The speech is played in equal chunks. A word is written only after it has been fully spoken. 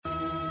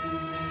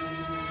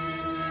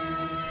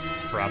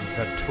From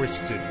the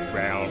twisted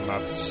realm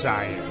of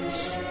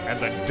science and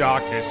the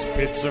darkest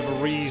pits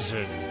of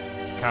reason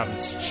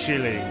comes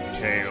chilling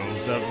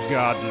tales of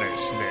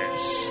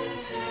godlessness.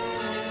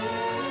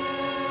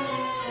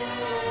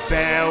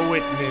 Bear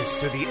witness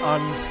to the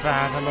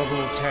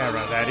unfathomable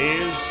terror that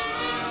is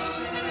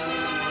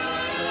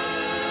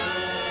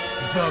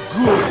the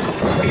Good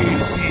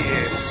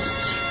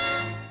Atheist.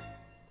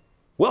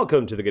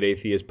 Welcome to the Good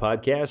Atheist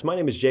podcast. My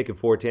name is Jacob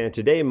Fortan.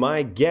 Today,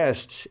 my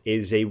guest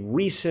is a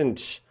recent,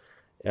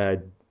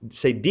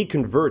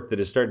 deconvert that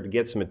has started to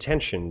get some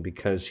attention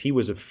because he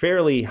was a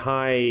fairly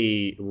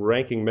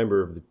high-ranking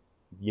member of the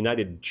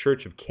United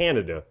Church of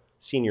Canada,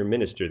 senior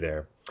minister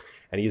there.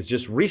 And he has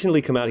just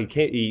recently come out.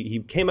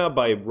 He came out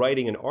by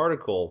writing an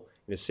article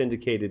in a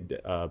syndicated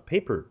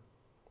paper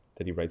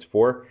that he writes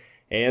for.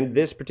 And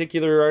this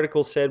particular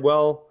article said,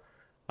 well,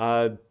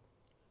 I'm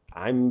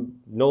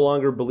no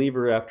longer a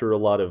believer after a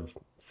lot of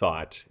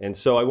thought. And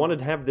so I wanted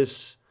to have this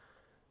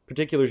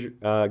particular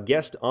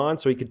guest on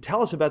so he could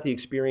tell us about the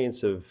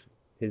experience of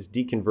his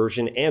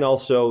deconversion and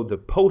also the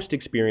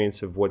post-experience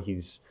of what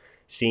he's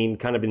seen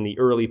kind of in the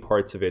early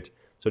parts of it.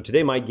 So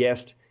today my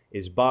guest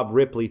is Bob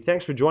Ripley.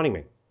 Thanks for joining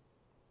me.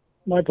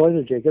 My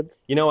pleasure, Jacob.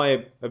 You know,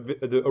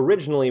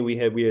 originally we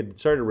had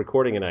started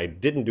recording and I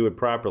didn't do it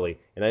properly,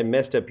 and I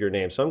messed up your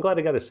name. So I'm glad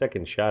I got a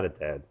second shot at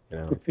that. You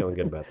know, I'm feeling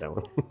good about that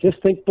one.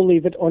 Just think,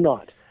 believe it or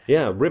not.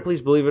 Yeah,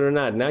 Ripley's Believe It or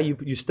Not. Now you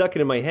stuck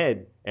it in my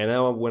head, and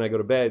now when I go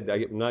to bed,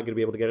 I'm not going to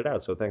be able to get it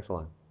out. So thanks a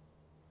lot.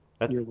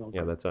 You're welcome.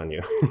 Yeah, that's on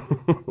you.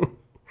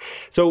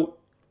 So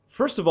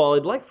first of all,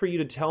 I'd like for you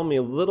to tell me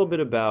a little bit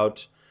about.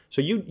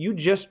 So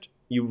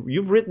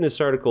you've written this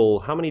article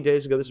how many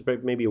days ago? This is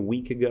maybe a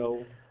week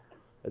ago.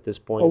 At this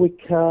point, a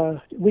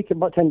week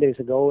about 10 days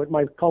ago.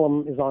 My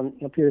column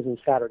appears on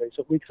Saturday,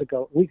 so a week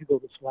ago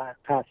this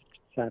past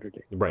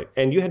Saturday. Right,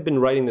 and you had been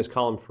writing this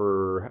column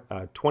for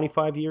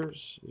 25 years.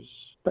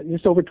 But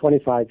just over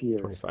 25 years.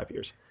 25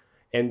 years,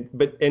 and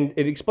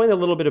it explained a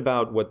little bit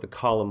about what the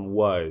column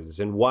was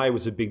and why it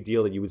was a big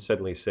deal that you would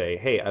suddenly say,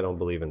 "Hey, I don't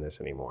believe in this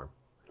anymore."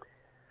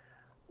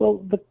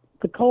 Well,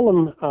 the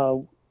column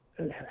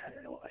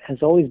has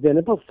always been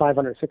about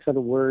 500,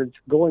 600 words,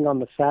 going on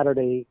the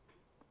Saturday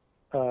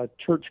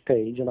church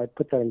page, and I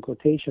put that in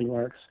quotation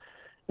marks.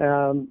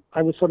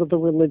 I was sort of the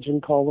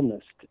religion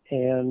columnist,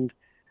 and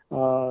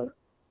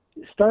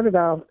started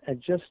out as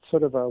just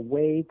sort of a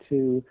way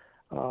to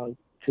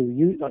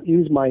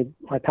use my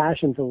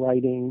passion for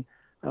writing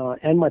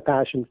and my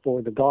passion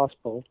for the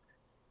gospel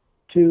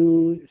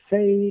to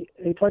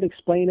try to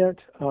explain it,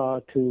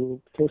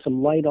 to throw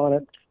some light on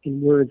it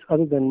in words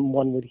other than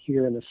one would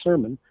hear in a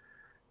sermon.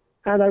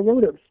 And I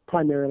wrote it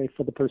primarily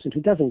for the person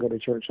who doesn't go to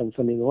church on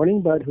Sunday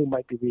morning, but who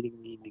might be reading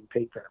the evening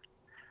paper.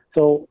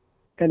 So,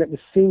 and it was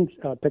soon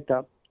picked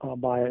up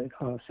by a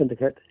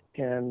syndicate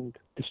and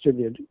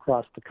distributed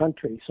across the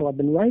country. So I've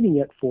been writing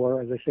it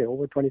for, as I say,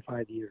 over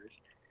 25 years,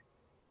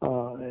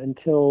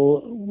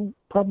 until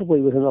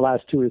probably within the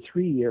last 2 or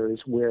 3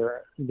 years,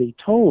 where the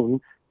tone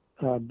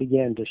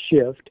began to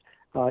shift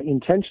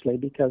intentionally,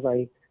 because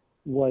I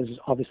was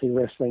obviously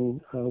wrestling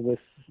with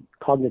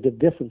cognitive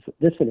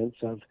dissonance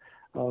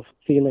of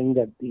feeling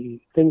that the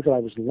things that I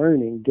was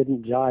learning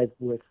didn't jive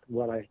with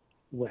what I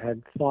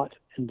had thought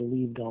and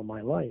believed all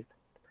my life.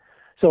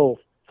 So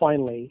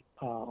finally,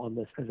 on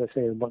this, as I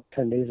say, about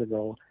 10 days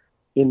ago,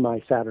 in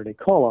my Saturday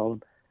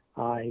column,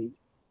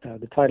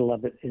 the title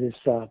of it is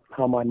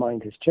How My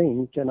Mind Has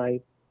Changed, and I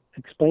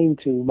explained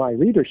to my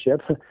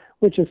readership,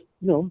 which is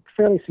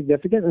fairly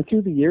significant, and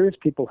through the years,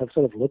 people have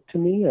sort of looked to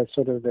me as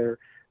sort of their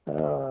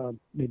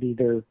maybe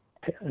their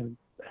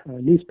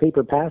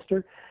newspaper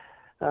pastor.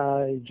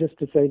 Just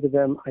to say to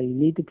them, I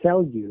need to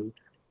tell you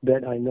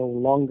that I no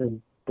longer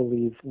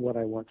believe what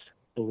I once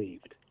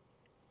believed.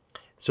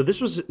 So this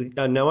was,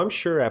 now I'm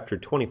sure after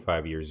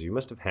 25 years, you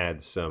must have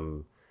had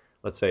some,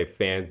 let's say,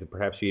 fans that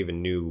perhaps you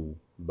even knew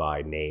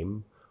by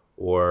name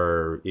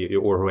or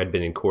who had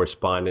been in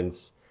correspondence.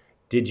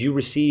 Did you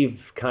receive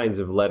kinds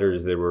of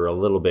letters that were a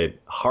little bit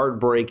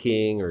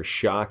heartbreaking or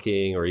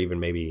shocking or even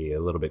maybe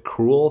a little bit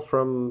cruel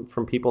from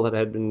people that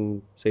had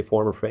been, say,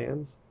 former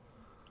fans?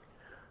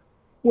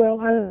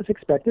 Well, as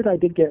expected, I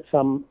did get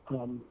some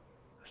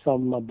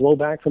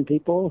blowback from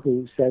people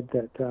who said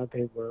that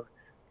they were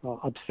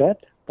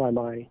upset by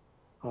my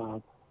I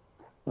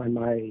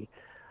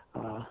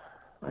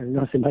don't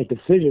know, say my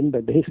decision,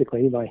 but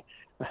basically my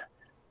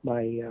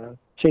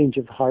change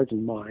of heart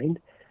and mind.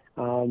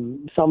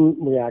 Some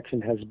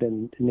reaction has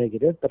been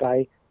negative, but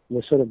I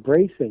was sort of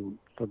bracing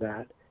for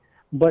that.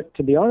 But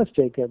to be honest,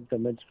 Jacob,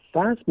 the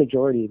vast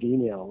majority of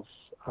emails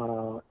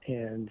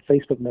and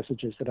Facebook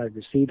messages that I've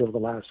received over the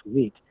last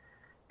week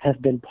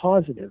have been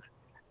positive.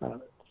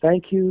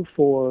 Thank you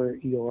for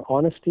your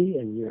honesty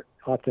and your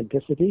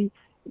authenticity.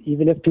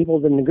 Even if people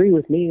didn't agree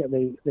with me,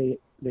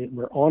 they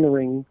were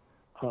honoring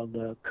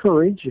the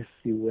courage, if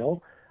you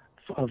will,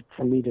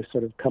 for me to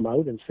sort of come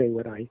out and say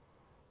what I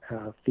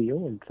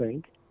feel and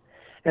think.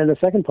 And the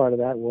second part of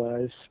that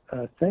was,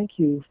 thank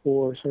you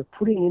for sort of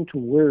putting into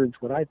words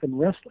what I've been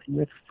wrestling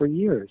with for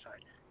years.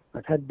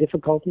 I've had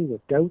difficulty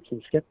with doubts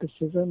and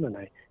skepticism, and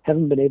I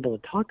haven't been able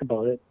to talk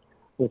about it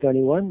with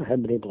anyone. I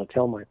haven't been able to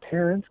tell my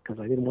parents because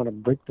I didn't want to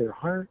break their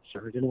hearts,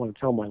 or I didn't want to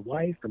tell my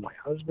wife or my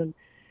husband.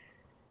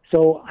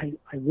 So I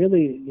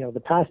really, the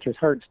pastor's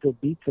heart still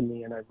beats in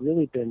me, and I've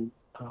really been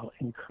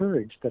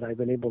encouraged that I've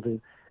been able to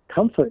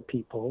comfort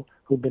people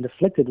who've been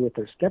afflicted with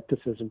their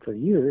skepticism for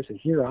years, and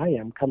here I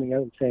am coming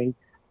out and saying,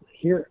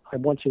 here, I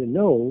want you to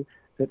know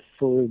that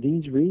for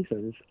these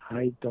reasons,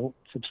 I don't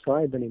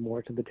subscribe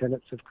anymore to the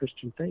tenets of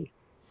Christian faith.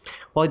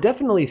 Well, I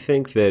definitely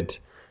think that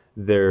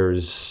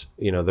there's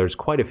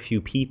quite a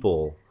few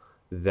people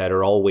that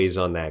are always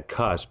on that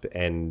cusp,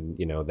 and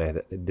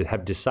that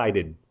have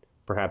decided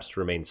perhaps to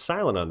remain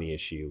silent on the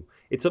issue.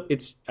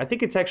 I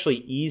think it's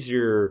actually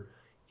easier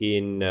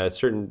in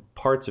certain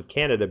parts of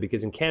Canada,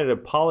 because in Canada,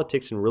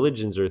 politics and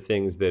religions are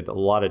things that a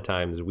lot of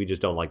times we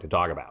just don't like to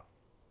talk about.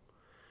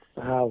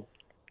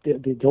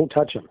 They don't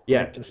touch them.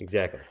 Yeah,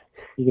 exactly.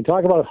 You can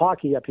talk about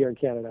hockey up here in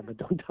Canada, but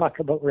don't talk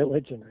about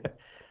religion. Right?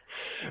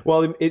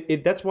 Well,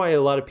 that's why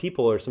a lot of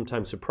people are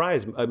sometimes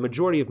surprised. A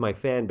majority of my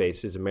fan base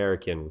is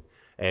American,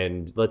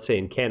 and let's say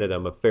in Canada,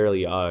 I'm a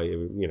fairly,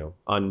 I'm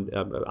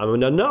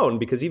an unknown,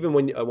 because even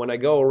when I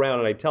go around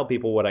and I tell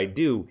people what I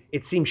do,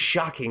 it seems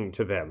shocking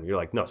to them. You're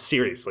like, no,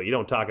 seriously, you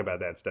don't talk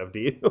about that stuff, do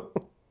you?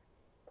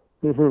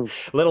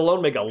 Mm-hmm. Let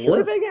alone make a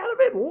living out of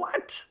it?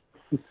 What?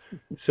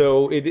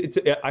 So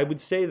I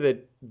would say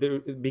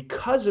that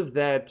because of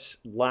that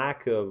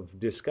lack of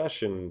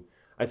discussion,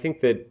 I think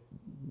that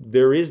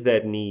there is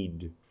that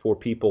need for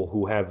people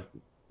who have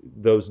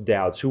those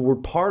doubts, who were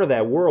part of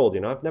that world.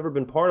 I've never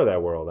been part of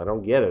that world. I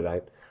don't get it.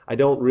 I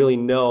don't really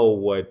know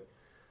what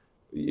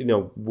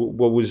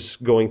was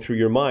going through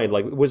your mind.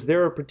 Like, was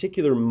there a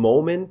particular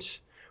moment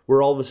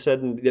where all of a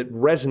sudden it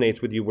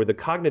resonates with you, where the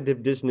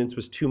cognitive dissonance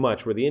was too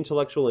much, where the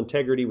intellectual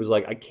integrity was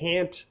like, I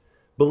can't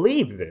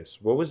believe this?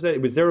 What was that?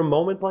 Was there a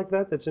moment like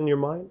that that's in your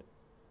mind?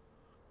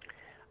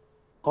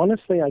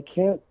 Honestly, I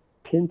can't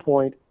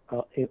pinpoint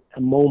a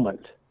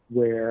moment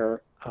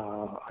where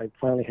I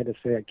finally had to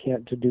say I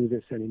can't do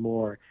this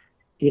anymore.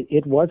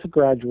 It was a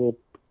gradual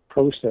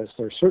process.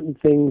 There are certain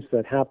things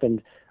that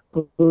happened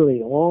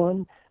early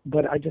on,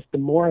 but the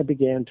more I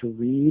began to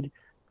read,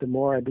 the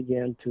more I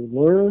began to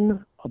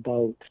learn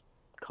about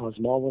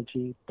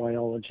cosmology,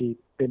 biology,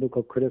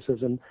 biblical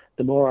criticism,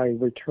 the more I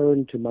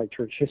returned to my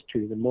church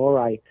history, the more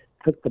I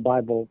took the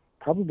Bible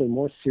probably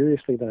more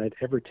seriously than I'd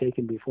ever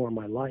taken before in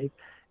my life,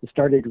 and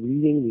started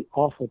reading the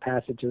awful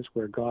passages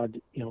where God,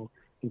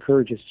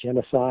 encourages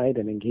genocide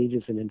and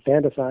engages in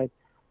infanticide.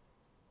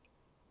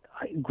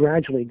 I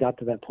gradually got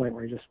to that point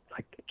where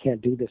I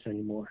can't do this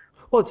anymore.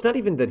 Well, it's not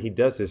even that he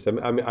does this.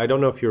 I mean, I don't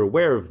know if you're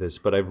aware of this,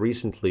 but I've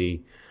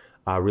recently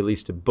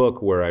released a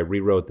book where I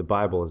rewrote the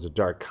Bible as a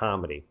dark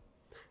comedy,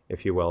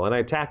 if you will, and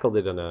I tackled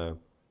it on a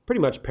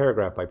pretty much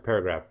paragraph by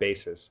paragraph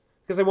basis,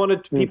 because I wanted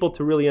people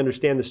to really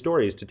understand the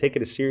stories, to take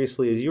it as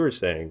seriously as you were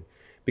saying,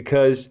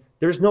 because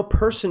there's no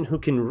person who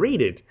can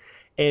read it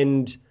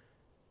and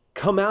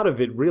come out of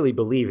it really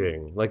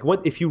believing. Like,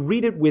 what if you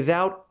read it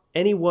without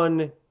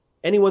anyone's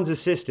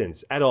assistance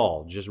at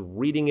all, just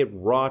reading it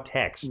raw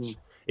text?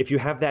 If you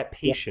have that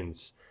patience,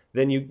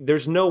 then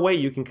there's no way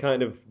you can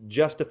kind of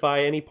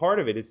justify any part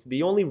of it. It's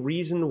the only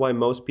reason why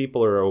most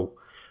people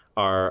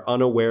are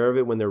unaware of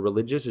it when they're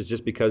religious is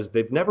just because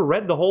they've never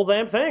read the whole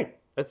damn thing.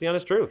 That's the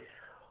honest truth.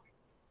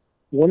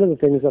 One of the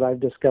things that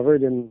I've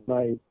discovered in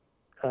my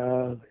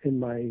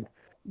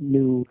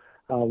new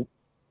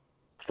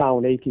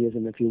found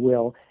atheism, if you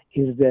will,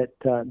 is that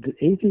the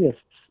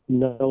atheists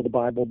know the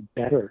Bible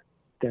better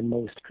than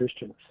most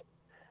Christians.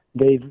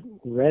 They've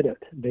read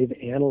it. They've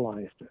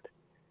analyzed it.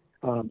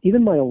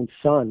 Even my own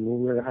son,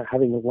 when we were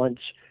having lunch,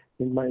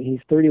 he's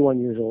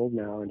 31 years old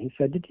now, and he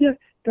said,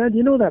 Dad,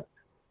 you know that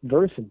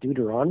verse in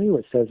Deuteronomy where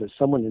it says if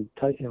someone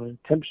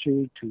tempts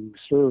you to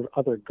serve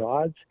other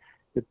gods,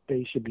 that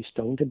they should be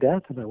stoned to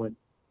death? And I went,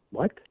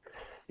 what?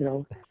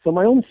 So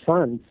my own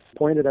son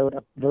pointed out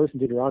a verse in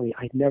Deuteronomy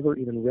I'd never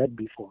even read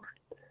before.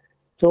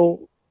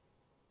 So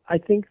I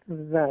think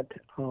that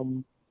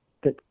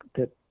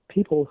that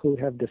people who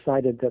have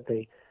decided that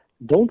they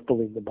don't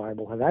believe the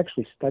Bible have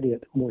actually studied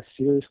it more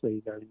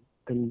seriously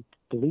than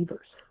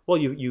believers. Well,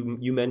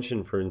 you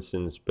mentioned, for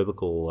instance,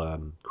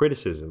 biblical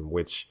criticism,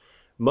 which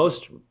most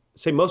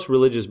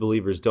religious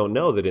believers don't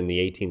know that in the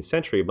 18th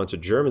century, a bunch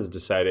of Germans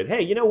decided,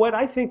 hey, you know what?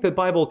 I think the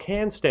Bible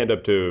can stand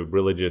up to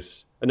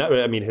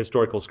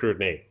historical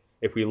scrutiny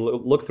if we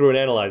look through and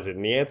analyze it.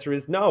 And the answer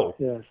is no.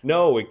 Yes.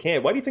 No, it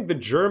can't. Why do you think the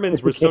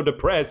Germans were so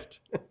depressed?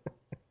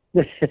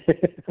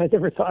 I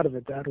never thought of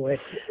it that way.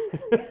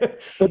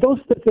 But those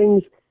are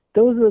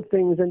the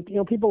things,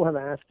 and people have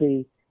asked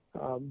me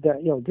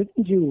that,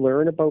 didn't you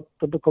learn about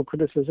biblical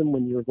criticism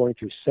when you were going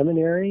through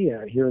seminary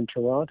here in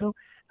Toronto?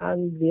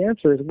 And the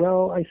answer is,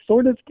 well, I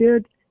sort of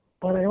did,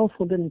 but I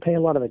also didn't pay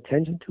a lot of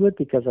attention to it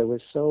because I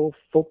was so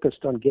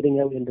focused on getting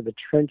out into the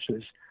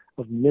trenches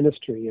of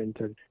ministry and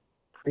to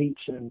preach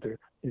and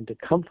to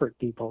comfort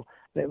people.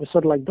 It was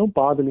sort of like, don't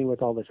bother me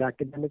with all this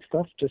academic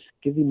stuff. Just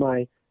give me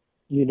my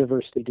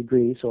university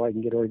degree so I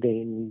can get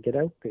ordained and get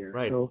out there.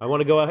 Right. So I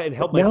want to go ahead and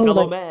help my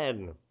fellow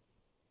man.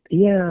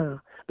 Yeah,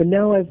 but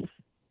now I've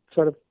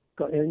sort of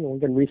got,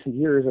 in recent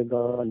years I've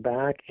gone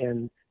back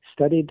and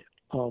studied,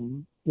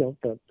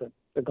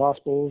 the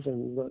Gospels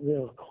and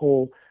the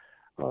whole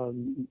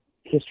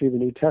history of the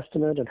New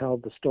Testament and how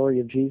the story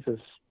of Jesus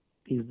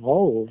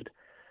evolved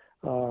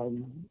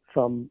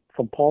from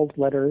Paul's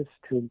letters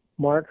to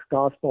Mark's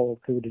Gospel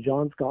to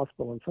John's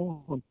Gospel and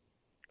so on.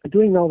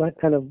 Doing all that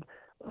kind of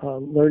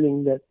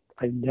learning that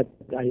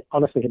I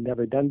honestly had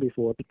never done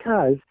before,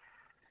 because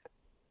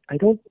I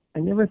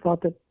never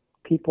thought that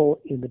people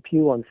in the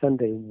pew on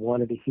Sunday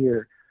wanted to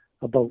hear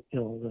about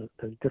the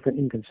different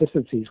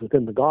inconsistencies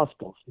within the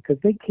Gospels, because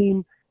they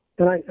came,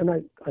 and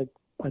I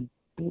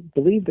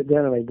believed it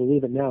then and I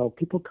believe it now.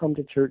 People come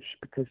to church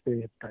because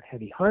they've got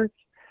heavy hearts,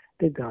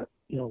 they've got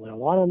a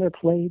lot on their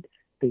plate.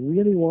 They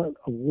really want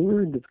a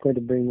word that's going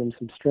to bring them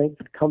some strength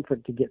and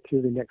comfort to get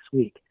through the next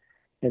week.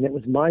 And it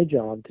was my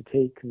job to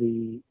take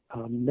the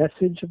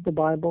message of the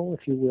Bible,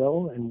 if you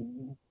will,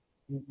 in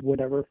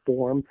whatever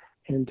form,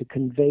 and to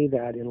convey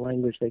that in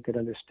language they could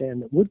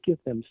understand that would give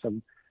them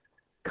some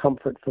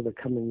comfort for the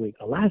coming week.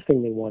 The last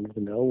thing they wanted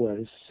to know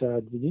was,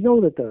 did you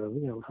know that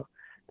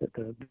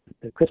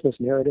the Christmas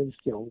narratives,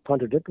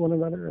 contradict one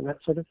another and that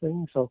sort of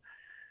thing? So,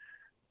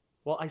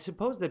 well, I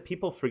suppose that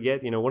people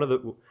forget, one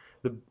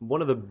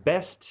of the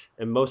best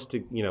and most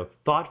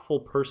thoughtful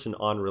person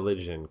on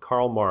religion,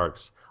 Karl Marx.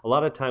 A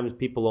lot of times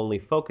people only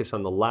focus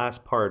on the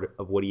last part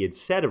of what he had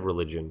said of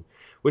religion,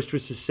 which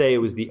was to say it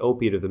was the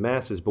opiate of the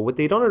masses. But what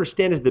they don't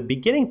understand is the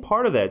beginning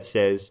part of that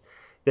says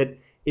that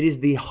it is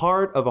the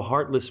heart of a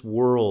heartless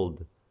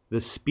world,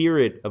 the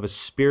spirit of a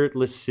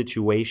spiritless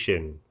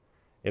situation.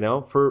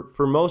 For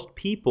most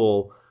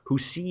people who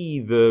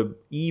see the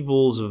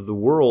evils of the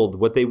world,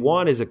 what they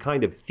want is a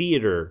kind of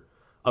theater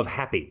of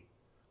happy,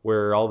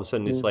 where all of a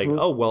sudden it's like,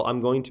 oh, well,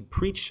 I'm going to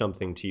preach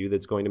something to you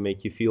that's going to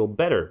make you feel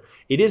better.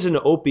 It is an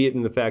opiate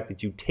in the fact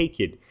that you take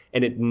it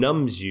and it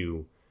numbs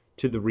you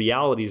to the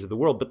realities of the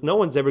world. But no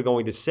one's ever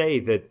going to say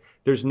that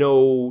there's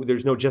no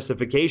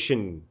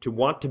justification to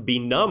want to be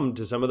numb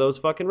to some of those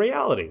fucking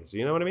realities.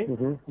 You know what I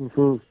mean?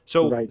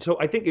 So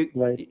I think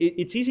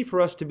it's easy for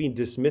us to be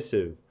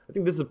dismissive. I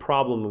think this is a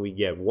problem we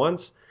get.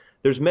 Once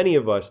there's many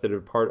of us that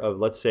are part of,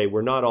 let's say,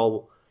 we're not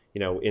all,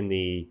 in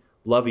the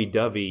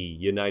lovey-dovey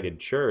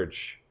United Church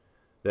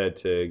that,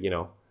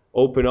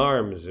 open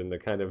arms and the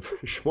kind of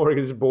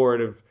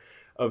smorgasbord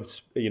of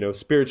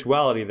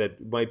spirituality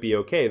that might be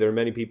okay. There are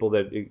many people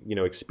that,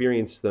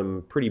 experience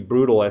some pretty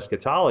brutal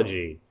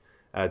eschatology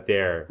out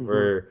there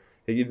where,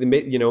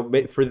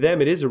 for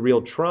them it is a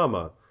real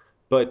trauma.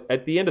 But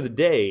at the end of the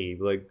day,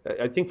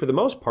 I think for the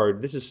most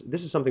part, this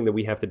is something that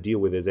we have to deal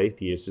with as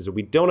atheists, is that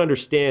we don't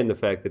understand the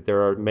fact that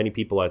there are many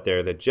people out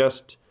there that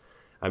just,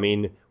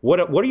 what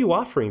are you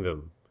offering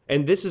them?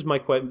 And this is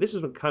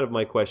kind of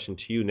my question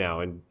to you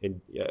now, and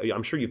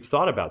I'm sure you've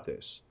thought about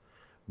this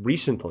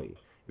recently,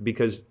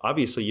 because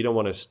obviously you don't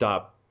want to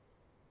stop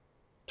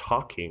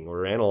talking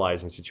or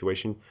analyzing the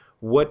situation.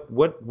 What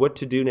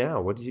to do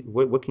now?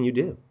 What can you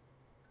do?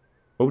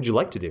 What would you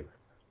like to do?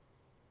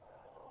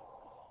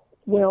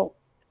 Well,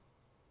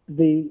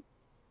 in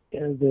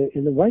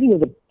the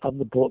writing of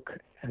the book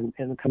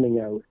and coming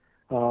out,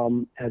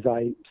 as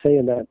I say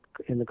in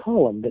the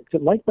column,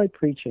 that like my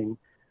preaching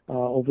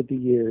over the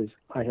years,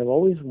 I have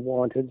always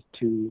wanted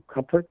to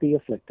comfort the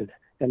afflicted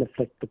and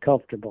afflict the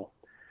comfortable.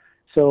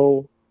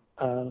 So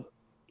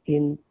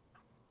in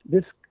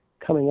this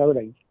coming out,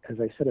 as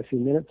I said a few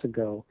minutes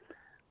ago,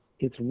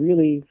 it's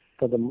really,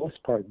 for the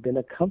most part, been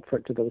a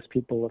comfort to those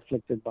people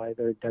afflicted by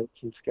their doubts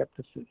and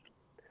skepticism.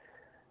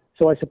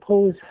 So I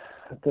suppose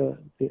the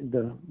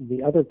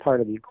other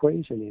part of the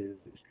equation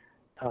is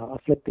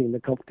afflicting the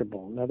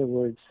comfortable. In other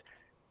words,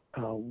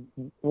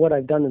 what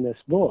I've done in this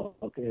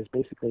book is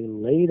basically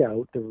laid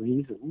out the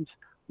reasons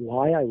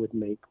why I would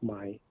make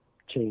my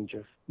change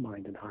of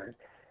mind and heart,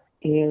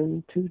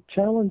 and to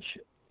challenge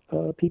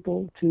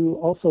people to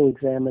also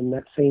examine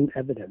that same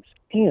evidence.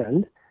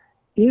 And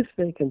if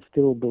they can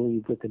still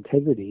believe with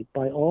integrity,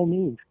 by all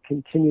means,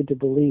 continue to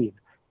believe.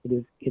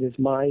 It is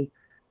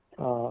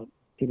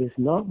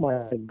not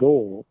my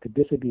goal to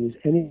disabuse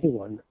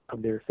anyone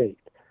of their faith.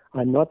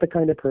 I'm not the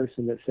kind of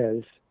person that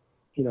says,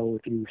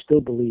 if you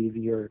still believe,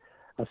 you're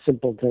a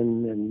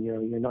simpleton and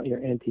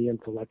you're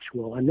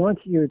anti-intellectual. I'm not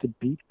here to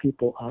beat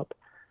people up.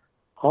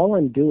 All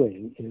I'm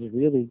doing is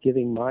really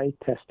giving my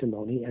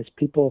testimony, as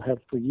people have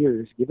for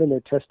years given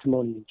their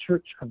testimony in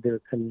church of their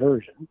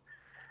conversion.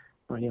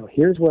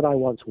 Here's what I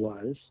once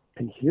was,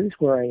 and here's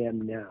where I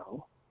am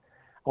now.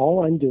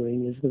 All I'm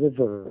doing is the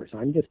reverse.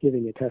 I'm just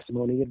giving a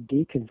testimony of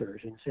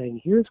deconversion,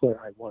 saying here's where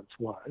I once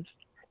was,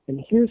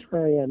 and here's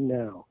where I am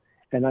now.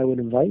 And I would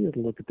invite you to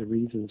look at the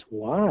reasons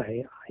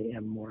why I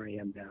am where I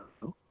am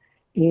now.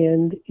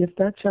 And if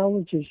that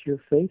challenges your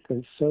faith,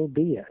 then so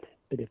be it.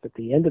 But if at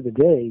the end of the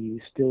day you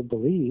still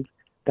believe,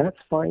 that's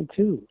fine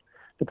too.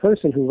 The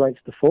person who writes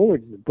the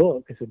foreword to the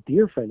book is a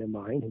dear friend of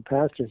mine who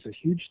pastors a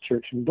huge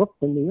church in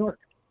Brooklyn, New York.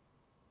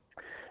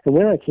 And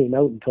when I came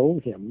out and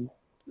told him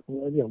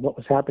what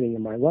was happening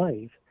in my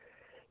life,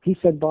 he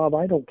said, Bob,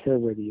 I don't care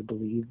whether you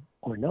believe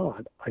or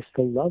not. I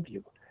still love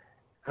you.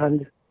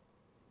 And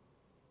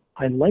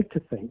I like to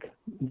think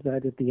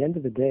that at the end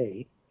of the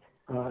day,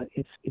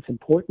 it's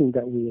important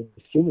that we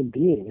as human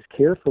beings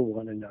care for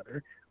one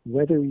another,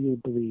 whether you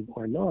believe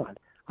or not.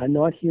 I'm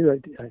not here,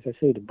 as I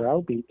say, to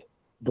browbeat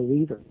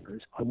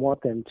believers. I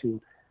want them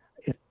to,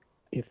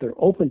 if they're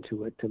open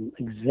to it, to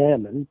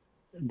examine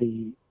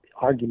the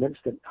arguments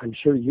that I'm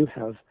sure you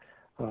have,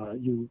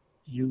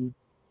 you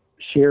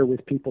share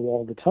with people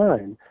all the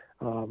time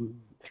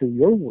through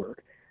your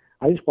work.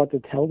 I just want to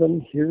tell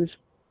them, here's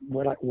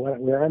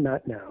where I'm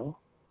at now,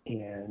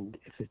 and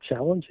if it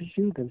challenges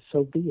you, then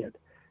so be it.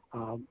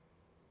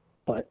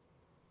 But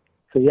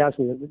so you asked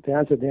me to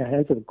answer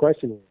the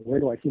question, where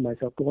do I see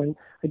myself going?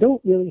 I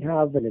don't really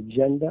have an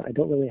agenda.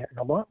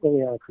 I'm not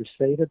really on a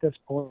crusade at this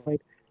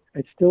point.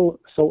 It's still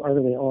so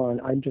early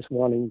on. I'm just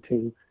wanting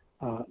to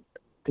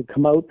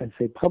come out and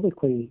say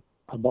publicly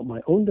about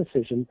my own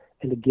decision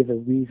and to give a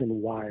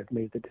reason why I've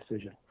made the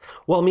decision.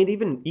 Well, I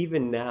mean,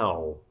 even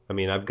now, I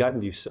mean, I've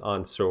gotten you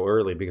on so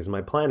early because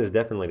my plan is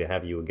definitely to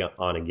have you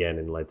on again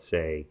in, let's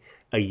say,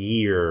 a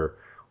year,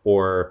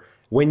 or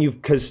when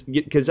because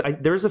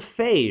there's a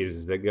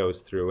phase that goes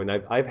through, and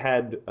I've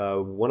had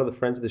one of the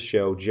friends of the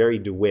show, Jerry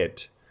DeWitt,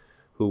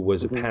 who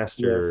was a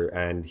pastor, yes.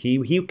 And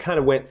he kind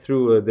of went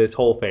through this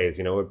whole phase.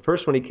 At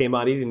first when he came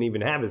out, he didn't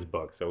even have his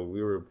book, so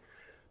we were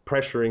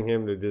pressuring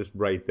him to just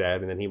write that,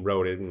 and then he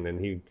wrote it, and then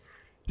he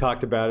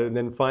talked about it, and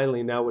then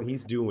finally now what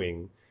he's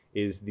doing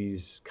is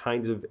these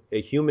kinds of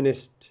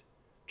humanist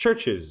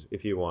churches,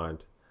 if you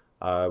want,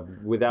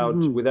 without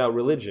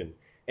religion.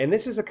 And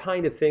this is a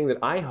kind of thing that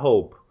I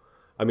hope,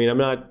 I mean,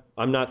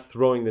 I'm not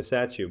throwing this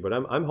at you, but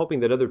I'm hoping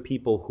that other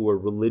people who are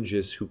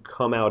religious, who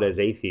come out as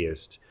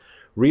atheists,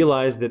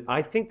 realize that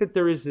I think that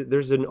there's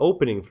an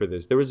opening for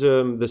this. There was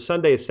the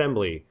Sunday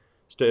Assembly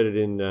started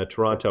in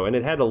Toronto, and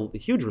it had a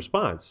huge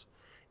response.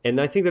 And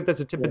I think that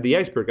that's a tip of the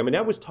iceberg. I mean, I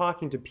was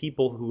talking to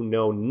people who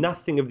know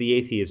nothing of the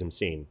atheism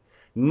scene,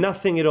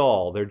 nothing at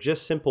all. They're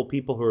just simple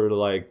people who are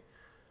like,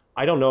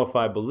 I don't know if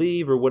I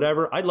believe or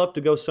whatever. I'd love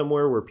to go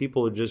somewhere where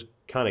people are just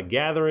kind of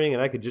gathering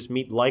and I could just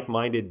meet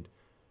like-minded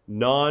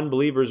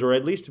non-believers, or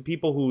at least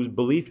people whose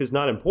belief is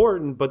not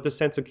important, but the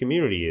sense of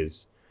community is.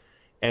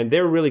 And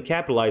they're really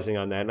capitalizing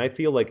on that. And I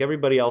feel like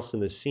everybody else in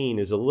the scene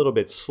is a little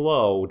bit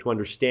slow to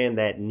understand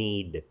that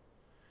need,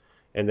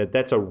 and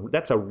that's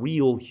a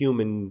real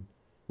human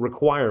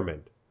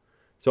requirement.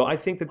 So I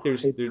think that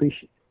there's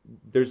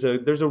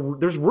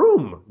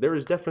room. There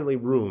is definitely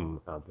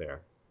room out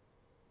there.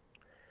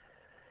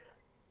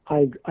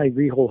 I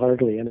agree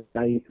wholeheartedly, and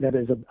that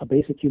is a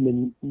basic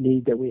human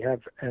need that we have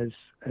as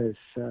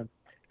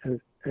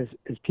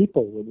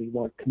people. We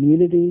want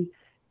community.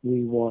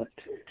 We want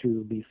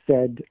to be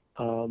fed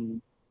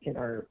in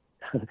our,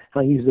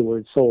 I use the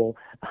word soul,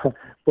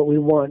 but we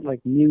want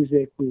like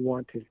music. We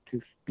want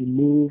to be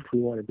moved. We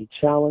want to be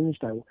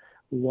challenged.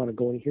 We want to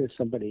go and hear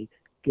somebody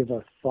give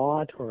a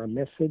thought or a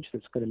message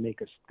that's going to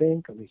make us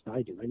think. At least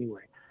I do,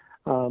 anyway.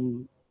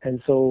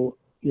 And so,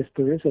 yes,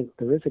 there is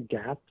a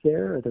gap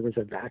there, or there is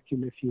a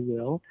vacuum, if you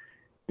will,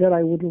 that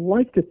I would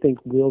like to think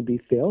will be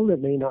filled.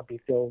 It may not be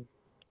filled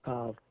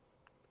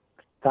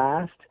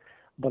fast,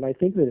 but I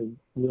think that it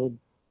will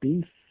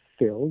be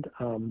filled.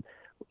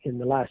 In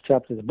the last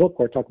chapter of the book,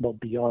 where I talk about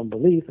beyond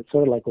belief, it's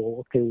sort of like,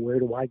 well, okay, where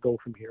do I go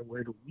from here?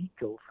 Where do we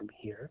go from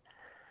here?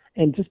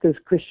 And just as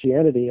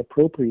Christianity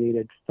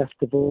appropriated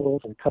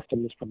festivals and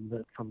customs from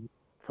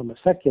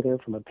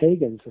a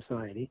pagan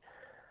society,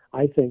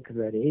 I think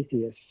that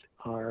atheists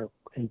are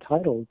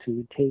entitled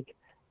to take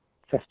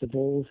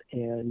festivals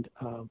and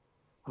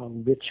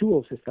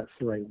rituals, if that's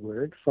the right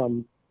word,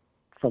 from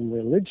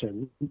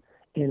religion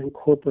and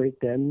incorporate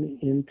them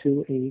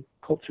into a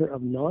culture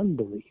of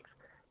non-belief,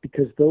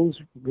 because those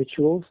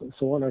rituals and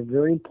so on are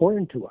very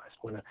important to us.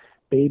 When a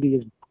baby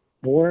is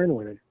born,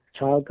 when a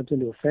child comes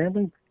into a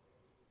family,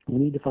 we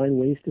need to find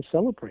ways to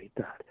celebrate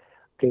that.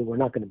 Okay, we're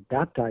not going to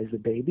baptize the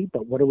baby,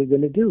 but what are we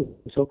going to do?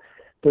 So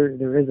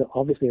there is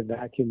obviously a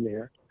vacuum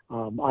there.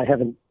 I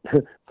haven't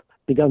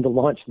begun to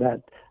launch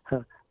that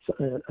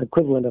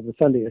equivalent of the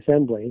Sunday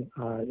Assembly.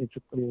 It's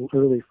a little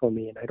early for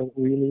me, and I don't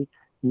really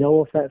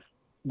know if that's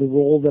the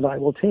role that I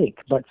will take,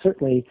 but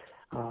certainly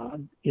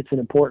it's an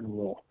important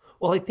role.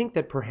 Well, I think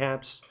that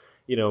perhaps,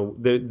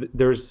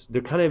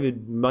 there kind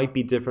of might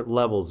be different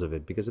levels of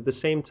it, because at the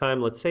same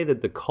time, let's say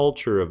that the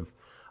culture of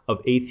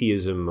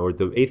atheism, or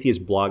the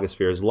atheist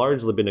blogosphere, has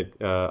largely been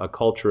a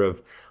culture of,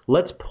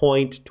 let's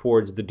point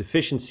towards the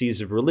deficiencies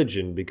of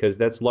religion, because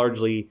that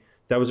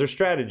was their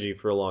strategy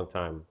for a long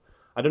time.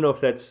 I don't know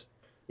if that's,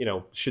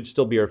 should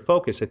still be our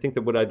focus. I think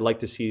that what I'd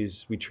like to see as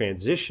we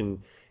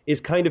transition is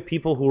kind of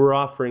people who are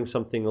offering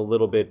something a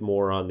little bit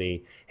more on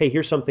the, hey,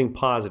 here's something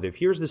positive.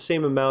 Here's the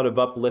same amount of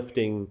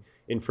uplifting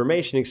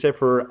information, except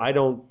for I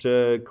don't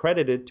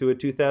credit it to a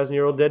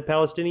 2,000-year-old dead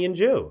Palestinian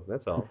Jew.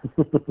 That's all.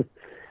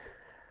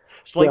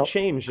 Slight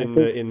change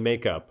in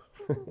makeup.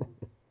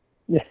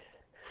 Yeah.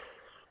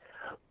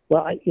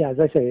 Well, as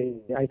I say,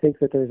 I think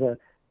that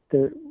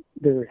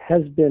there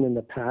has been in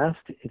the past,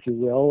 if you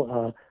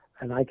will,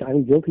 and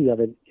I'm guilty of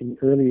it in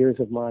early years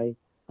of my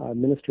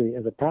ministry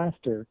as a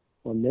pastor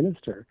or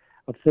minister,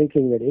 of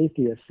thinking that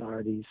atheists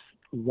are these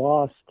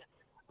lost,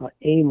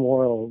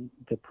 amoral,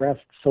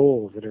 depressed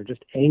souls that are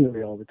just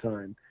angry all the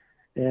time.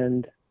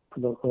 And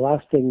the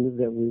last thing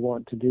that we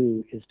want to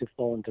do is to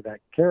fall into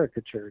that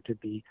caricature, to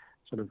be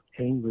sort of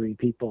angry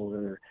people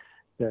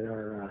that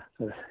are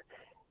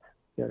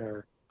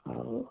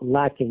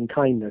lacking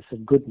kindness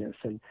and goodness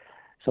and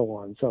so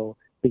on. So,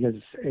 because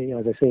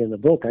as I say in the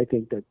book, I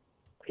think that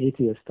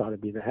atheists ought to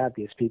be the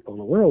happiest people in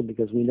the world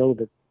because we know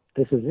that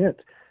this is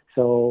it.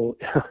 So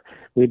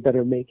we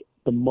better make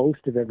the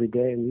most of every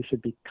day, and we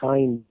should be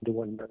kind to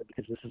one another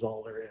because this is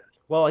all there is.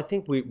 Well, I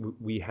think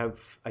we have.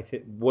 I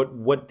think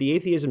what the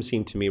atheism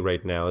seemed to me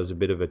right now is a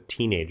bit of a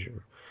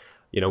teenager.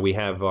 We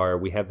have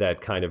that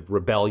kind of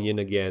rebellion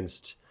against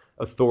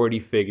authority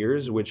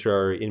figures, which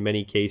are in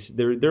many cases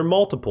they're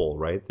multiple,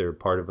 right? They're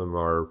part of them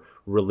are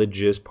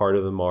religious, part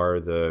of them are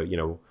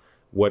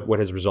what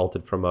has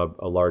resulted from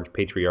a large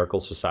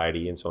patriarchal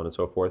society and so on and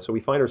so forth. So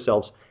we find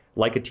ourselves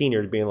like a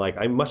teenager being like,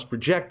 I must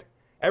reject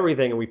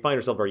everything, and we find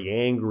ourselves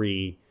very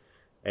angry.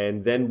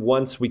 And then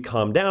once we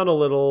calm down a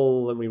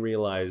little and we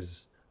realize,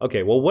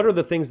 okay, well, what are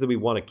the things that we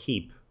want to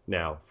keep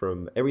now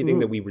from everything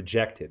that we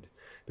rejected?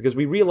 Because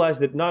we realize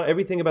that not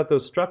everything about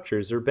those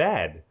structures are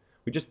bad.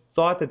 We just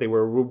thought that they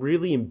were. We're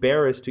really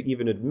embarrassed to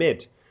even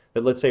admit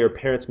that, let's say, our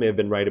parents may have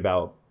been right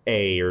about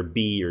A or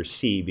B or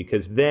C,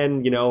 because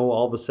then,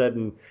 all of a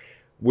sudden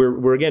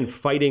we're again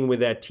fighting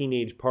with that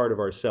teenage part of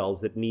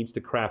ourselves that needs to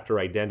craft our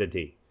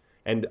identity.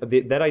 And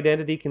that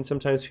identity can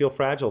sometimes feel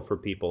fragile for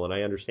people, and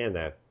I understand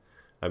that.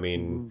 I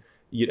mean,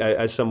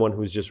 as someone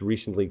who's just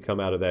recently come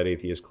out of that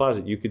atheist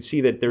closet, you could see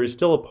that there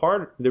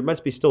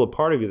must be still a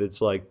part of you that's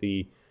like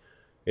you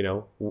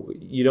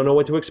don't know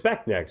what to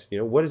expect next.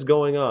 What is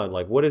going on?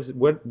 Like,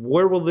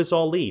 where will this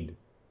all lead?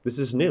 This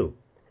is new.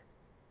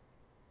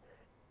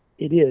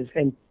 It is,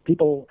 and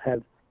people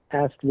have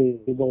asked me,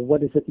 well,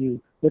 what do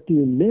you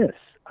miss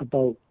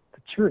about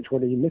the church? What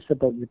do you miss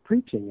about your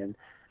preaching? And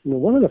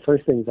one of the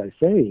first things I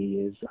say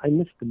is I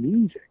miss the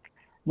music.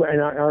 In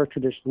our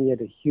tradition, we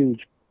had a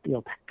huge,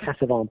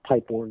 Passavant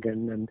pipe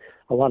organ and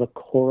a lot of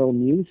choral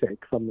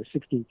music from the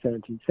 16th,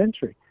 17th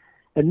century.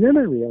 And then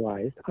I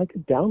realized I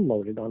could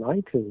download it on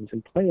iTunes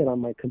and play it on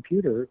my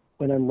computer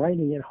when I'm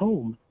writing at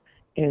home.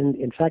 And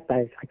in fact,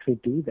 I actually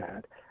do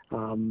that.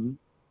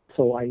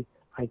 So I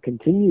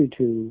continue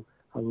to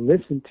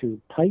listen to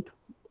pipe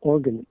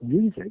organ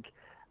music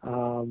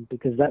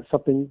because that's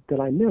something that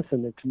I miss.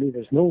 And to me,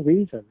 there's no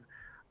reason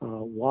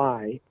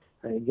why,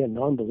 again,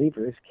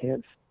 non-believers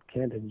can't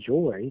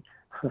enjoy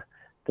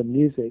the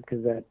music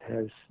that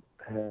has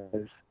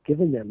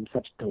given them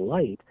such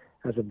delight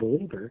as a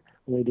believer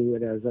when we do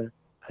it as a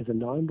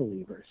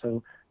non-believer.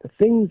 So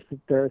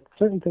there are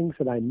certain things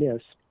that I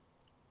miss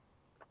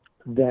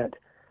that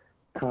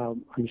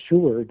I'm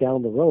sure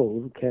down the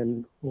road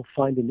will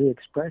find a new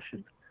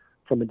expression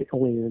from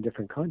only in a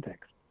different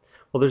context.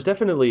 Well, there's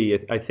definitely,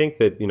 I think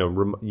that,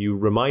 you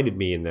reminded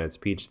me in that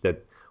speech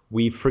that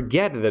we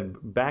forget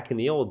that back in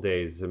the old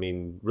days,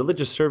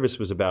 religious service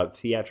was about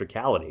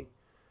theatricality.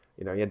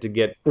 You had to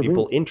get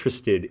people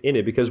interested in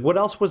it, because what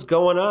else was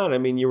going on?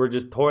 You were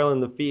just toiling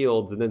the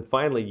fields, and then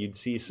finally you'd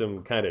see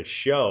some kind of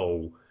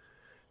show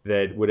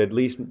that would at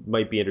least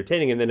might be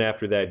entertaining, and then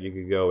after that you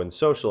could go and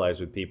socialize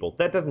with people.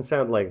 That doesn't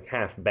sound like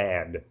half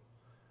bad.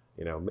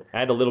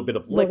 Add a little bit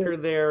of liquor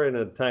there and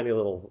a tiny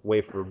little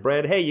wafer of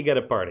bread. Hey, you got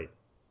a party.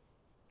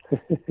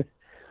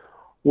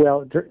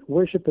 Well,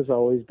 worship has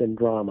always been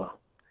drama.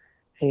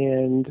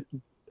 And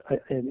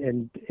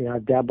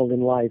I've dabbled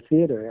in live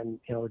theater, and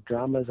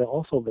drama has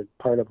also been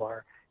part of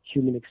our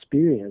human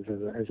experience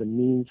as a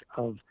means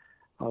of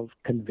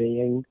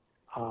conveying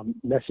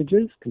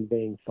messages,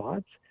 conveying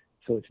thoughts.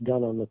 So it's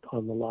done on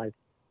the live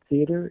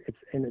theater.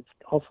 It's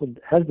also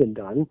has been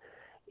done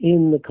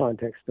in the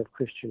context of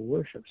Christian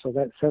worship. So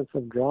that sense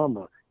of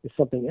drama is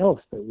something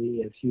else that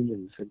we as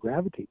humans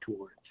gravitate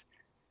towards.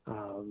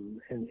 And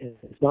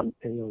it's not,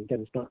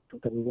 again, it's not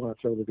that we want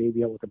to throw the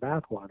baby out with the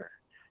bathwater.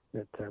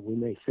 That we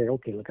may say,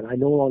 okay, look, I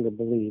no longer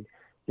believe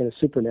in a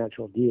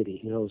supernatural deity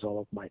who knows all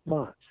of my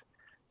thoughts.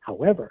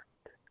 However,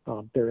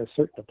 there is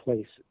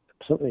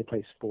certainly a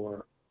place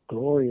for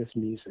glorious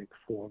music,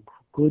 for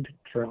good,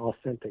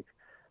 authentic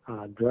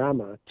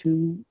drama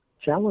to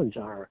challenge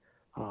our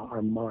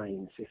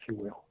minds, if you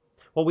will.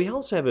 Well, we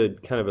also have a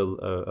kind of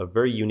a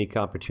very unique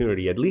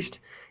opportunity, at least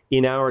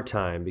in our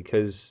time,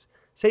 because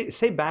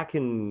say back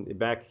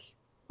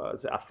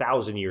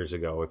 1,000 years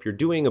ago, if you're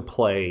doing a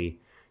play,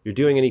 you're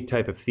doing any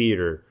type of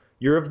theater,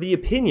 you're of the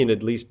opinion,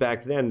 at least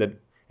back then, that,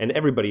 and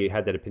everybody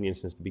had that opinion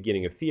since the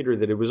beginning of theater,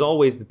 that it was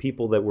always the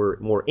people that were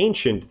more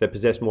ancient that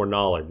possessed more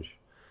knowledge.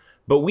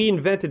 But we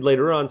invented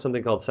later on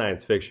something called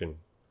science fiction.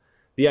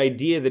 The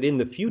idea that in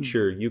the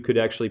future you could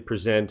actually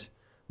present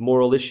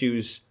moral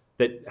issues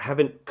that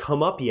haven't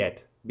come up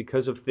yet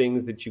because of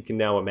things that you can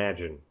now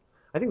imagine.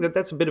 I think that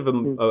that's a bit of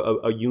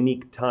a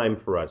unique time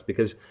for us,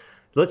 because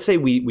let's say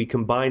we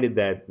combined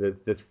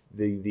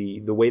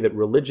the way that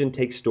religion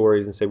takes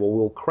stories and say, well,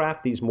 we'll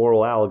craft these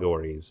moral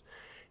allegories,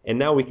 and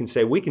now we can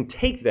say we can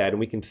take that and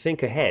we can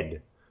think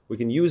ahead. We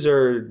can use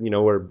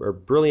our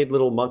brilliant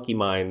little monkey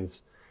minds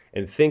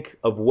and think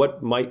of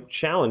what might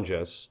challenge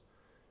us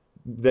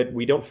that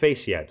we don't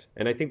face yet.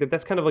 And I think that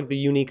that's kind of like the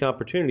unique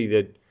opportunity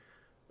that,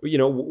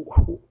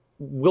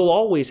 we'll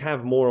always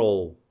have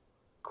moral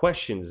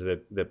questions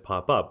that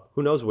pop up.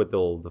 Who knows what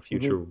the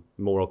future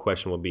moral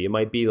question will be? It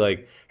might be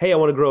like, hey, I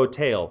want to grow a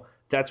tail.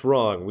 That's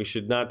wrong. We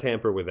should not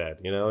tamper with that,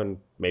 and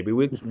maybe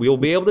we'll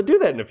be able to do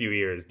that in a few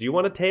years. Do you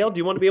want a tail? Do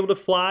you want to be able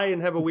to fly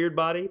and have a weird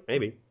body?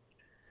 Maybe.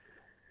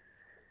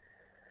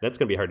 That's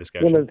going to be a hard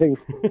discussion. One of the things,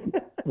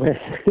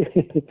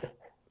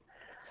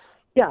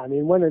 yeah, I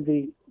mean, one of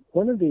the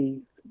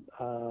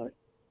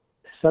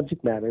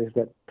subject matters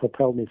that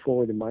propelled me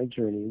forward in my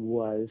journey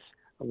was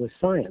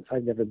science.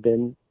 I've never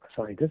been a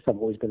scientist. I've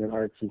always been an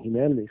arts and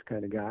humanities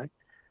kind of guy.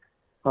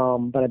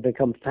 But I've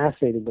become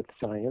fascinated with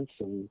science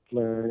and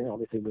learn,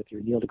 obviously, with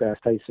your Neil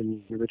deGrasse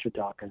Tyson, your Richard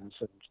Dawkins,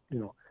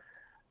 and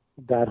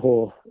that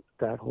whole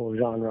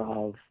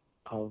genre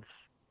of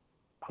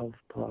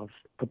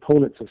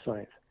proponents of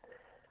science.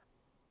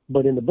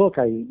 But in the book,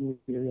 we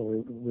have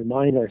to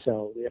remind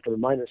ourselves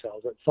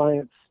that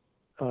science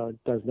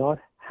does not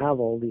have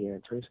all the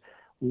answers.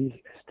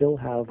 We still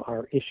have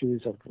our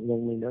issues of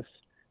loneliness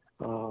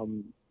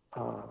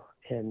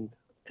and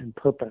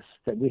purpose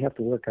that we have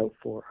to work out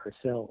for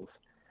ourselves.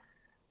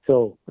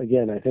 So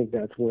again, I think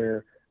that's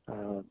where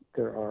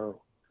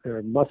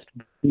there must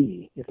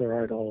be, if there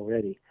aren't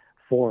already,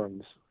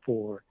 forums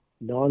for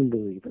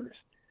non-believers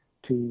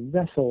to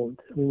wrestle.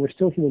 I mean, we're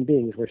still human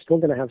beings. We're still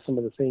going to have some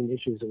of the same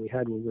issues that we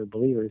had when we were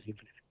believers, even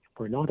if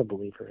we're not a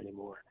believer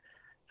anymore.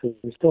 So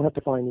we still have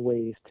to find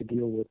ways to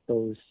deal with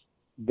those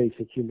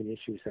basic human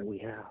issues that we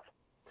have.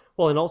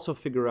 Well, and also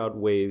figure out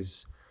ways,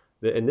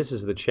 and this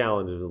is the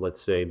challenge of,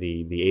 let's say,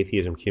 the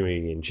atheism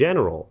community in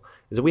general,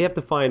 is that we have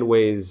to find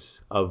ways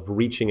of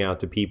reaching out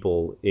to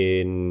people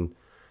in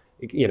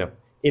a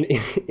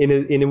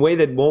way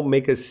that won't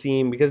make us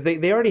seem, because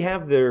they already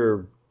have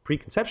their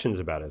preconceptions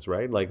about us,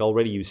 right? Like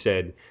already you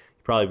said, you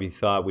probably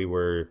thought we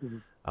were,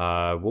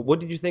 what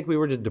did you think we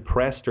were, just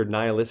depressed or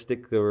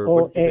nihilistic? Or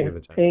what did you think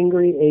at the time?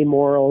 Angry,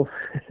 amoral,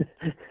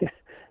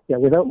 yeah,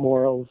 without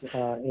morals,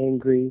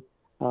 angry,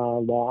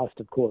 lost,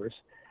 of course.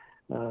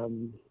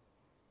 When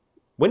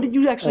did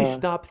you actually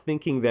stop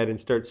thinking that and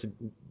start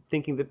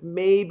thinking that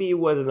maybe it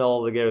wasn't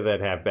altogether that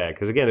half bad?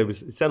 Because again, it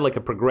sounded like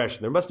a progression.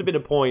 There must have been a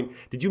point.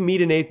 Did you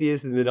meet an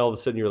atheist and then all of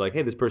a sudden you were like,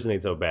 hey, this person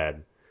ain't so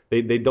bad?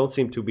 They don't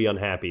seem to be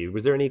unhappy.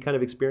 Was there any kind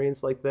of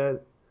experience like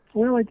that?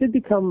 Well, I've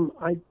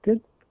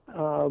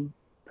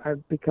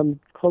become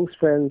close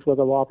friends with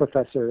a law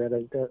professor at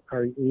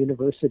our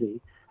university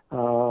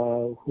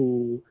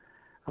who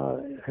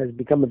has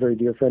become a very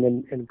dear friend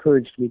and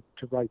encouraged me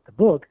to write the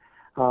book.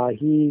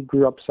 He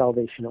grew up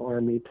Salvation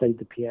Army, played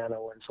the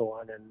piano and so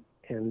on,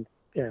 and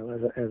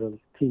as a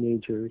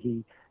teenager,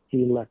 he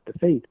left the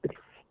faith. But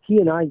he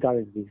and I got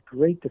into these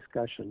great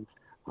discussions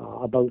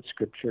about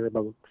Scripture,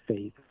 about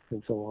faith,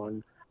 and so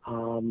on.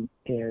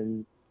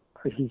 And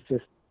he's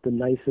just the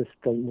nicest,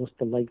 the most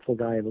delightful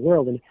guy in the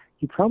world. And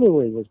he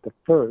probably was the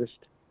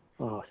first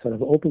sort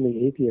of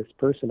openly atheist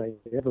person I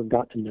ever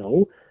got to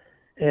know.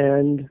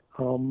 And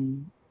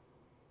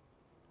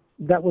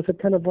that was a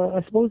kind of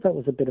I suppose that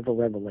was a bit of a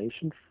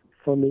revelation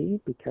for me,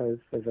 because,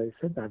 as I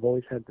said, I've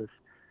always had this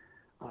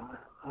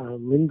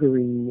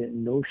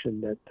lingering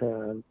notion that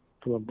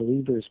from a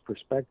believer's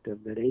perspective,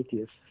 that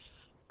atheists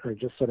are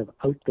just sort of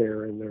out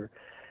there and they're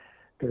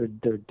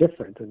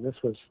different. And he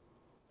was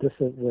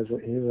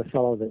a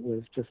fellow that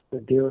was just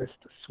the dearest,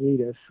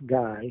 sweetest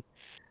guy,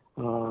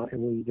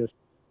 and we just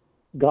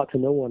got to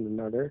know one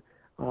another.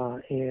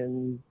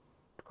 And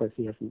of course,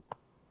 he hasn't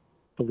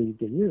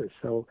believed in years.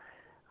 So,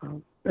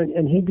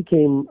 and he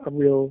became a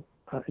real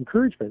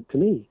encouragement to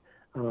me.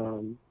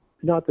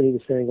 Not that he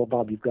was saying, "Well,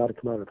 Bob, you've got to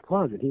come out of the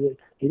closet."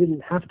 He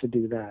didn't have to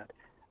do that,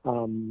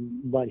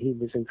 but he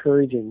was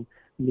encouraging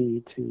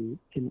me to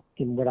in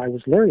what I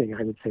was learning.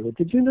 I would say, "Well,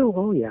 did you know?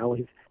 Oh, yeah. Well,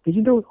 did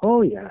you know?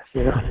 Oh, yes."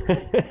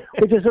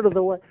 Which is sort of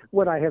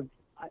what I have.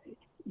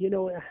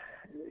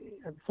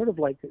 I'm sort of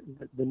like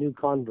the new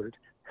convert.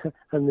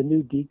 I'm the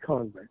new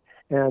deconvert,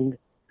 and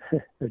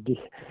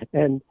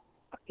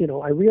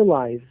I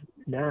realize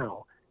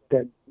now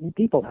that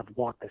people have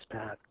walked this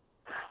path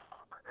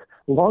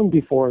long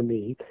before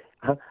me.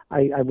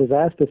 I was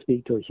asked to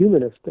speak to a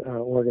humanist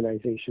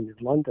organization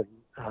in London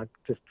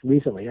just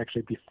recently,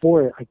 actually,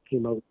 before I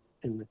came out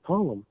in the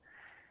column.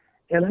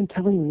 And I'm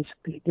telling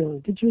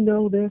them, did you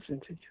know this?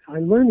 And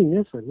I'm learning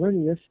this.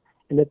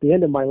 And at the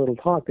end of my little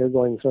talk, they're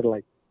going sort of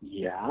like,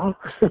 yeah,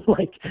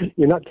 like,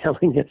 you're not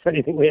telling us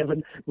anything we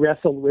haven't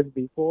wrestled with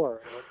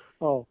before.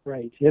 Oh,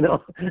 right,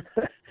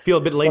 Feel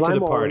a bit late to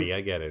the party.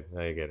 I get it.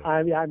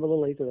 I'm a little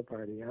late to the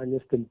party. I'm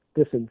just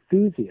this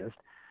enthusiast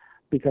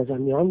because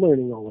I'm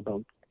learning all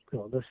about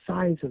the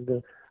size of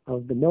the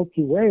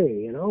Milky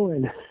Way,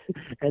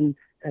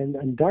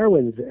 and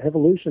Darwin's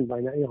evolution by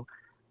now.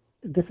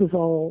 This is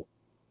all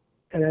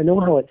and I know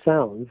how it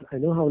sounds. I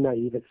know how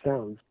naive it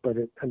sounds, but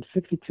I'm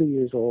 62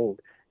 years old,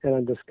 and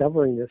I'm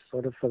discovering this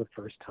sort of for the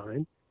first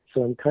time.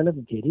 So I'm kind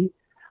of giddy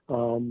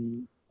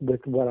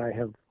with what I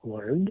have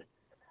learned.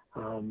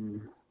 Well,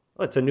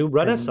 it's a new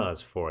renaissance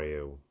for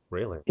you,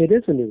 really. It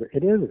is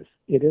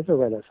a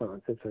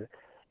renaissance.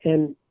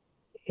 And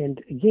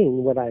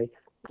again, what I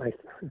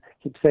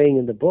keep saying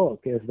in the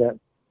book is that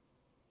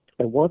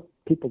I want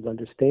people to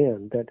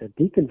understand that a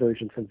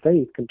deconversion from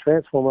faith can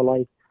transform a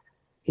life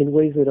in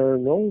ways that are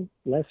no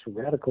less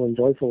radical and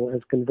joyful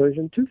as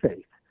conversion to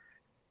faith.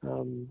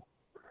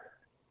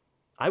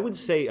 I would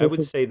say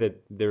that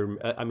there.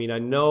 I mean, I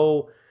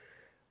know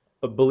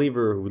a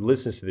believer who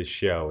listens to this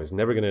show is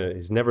never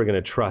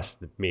gonna trust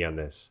me on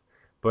this,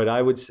 but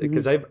I would say,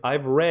 because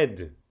I've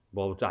read.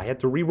 Well, I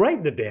had to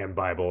rewrite the damn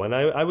Bible, and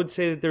I would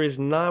say that there is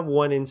not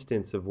one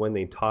instance of when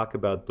they talk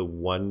about the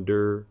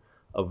wonder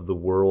of the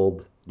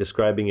world,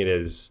 describing it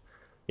as,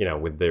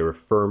 with their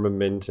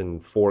firmament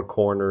and four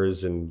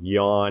corners and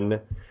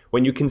yawn.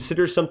 When you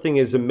consider something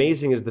as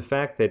amazing as the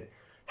fact that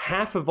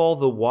half of all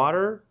the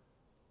water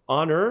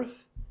on Earth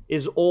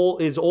is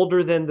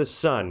older than the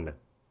sun.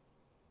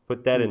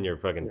 Put that in your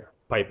fucking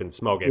pipe and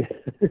smoke it.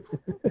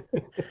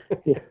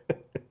 Yeah.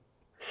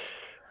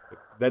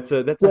 That's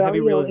a heavy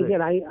realization.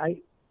 Again,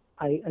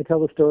 I tell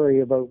the story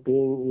about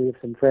we have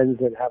some friends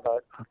that have a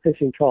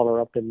fishing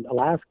trawler up in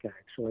Alaska,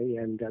 actually,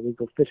 and we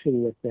go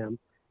fishing with them.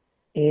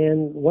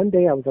 And one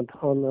day I was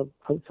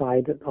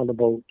outside on the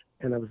boat,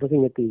 and I was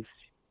looking at these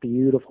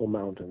beautiful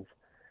mountains.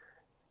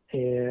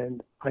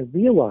 And I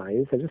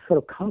realized, I just sort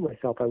of caught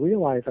myself, I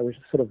realized I was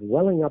just sort of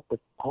welling up with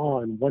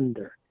awe and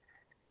wonder.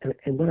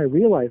 And what I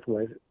realized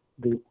was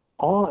the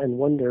awe and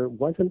wonder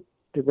wasn't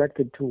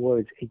directed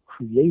towards a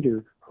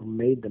creator who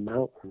made the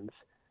mountains.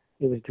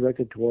 It was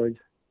directed towards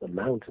the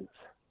mountains.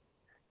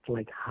 It's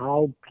like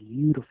how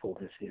beautiful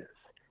this is,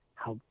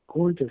 how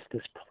gorgeous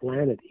this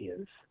planet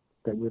is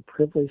that we're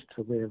privileged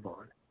to live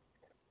on.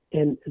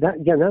 And that,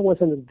 again,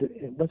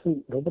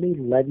 nobody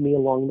led me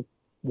along the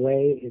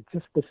way. It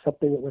just was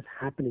something that was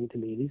happening to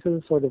me. These are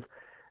the sort of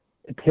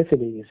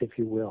epiphanies, if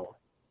you will,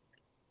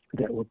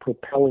 that were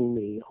propelling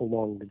me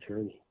along the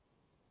journey.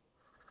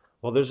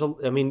 Well,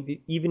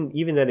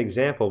 even that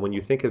example, when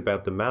you think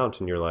about the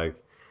mountain, you're like,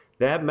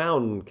 that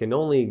mountain can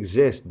only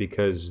exist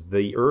because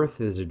the Earth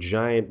is a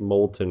giant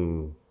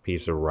molten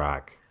piece of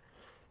rock.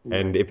 Yeah.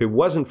 And if it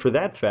wasn't for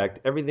that fact,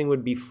 everything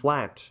would be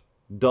flat,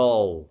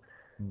 dull,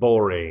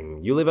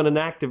 boring. You live in an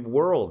active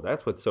world.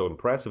 That's what's so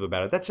impressive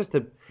about it. That's just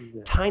a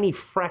tiny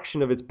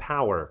fraction of its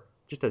power,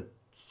 just a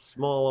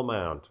small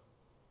amount.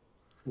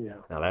 Yeah.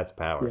 Now that's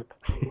power.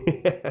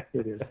 Yep.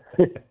 It is.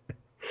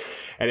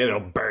 And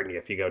it'll burn you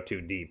if you go too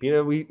deep.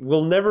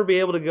 We'll never be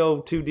able to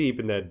go too deep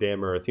in that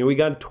damn Earth. We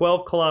got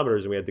 12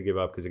 kilometers and we had to give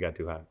up because it got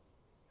too hot.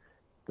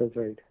 That's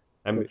right.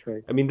 That's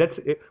right. I mean,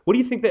 what do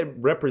you think that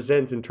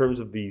represents in terms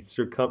of the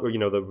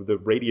the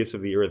radius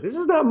of the Earth? This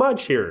is not much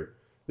here.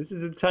 This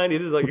is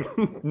like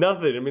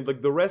nothing. I mean,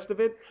 like the rest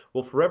of it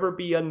will forever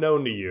be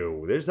unknown to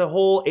you. There's a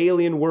whole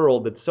alien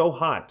world that's so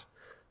hot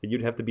that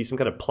you'd have to be some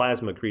kind of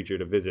plasma creature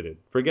to visit it.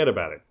 Forget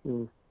about it.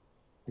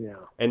 Yeah.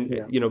 And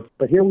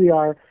But here we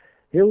are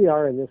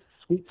in this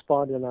sweet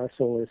spot in our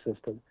solar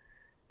system.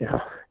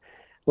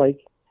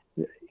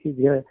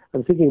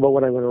 I'm thinking about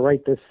what I'm going to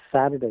write this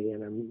Saturday,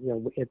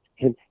 and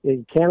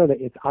in Canada,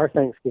 it's our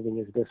Thanksgiving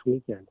is this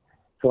weekend,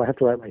 so I have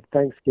to write my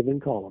Thanksgiving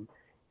column,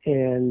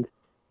 and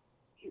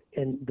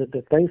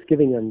the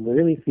Thanksgiving I'm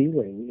really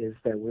feeling is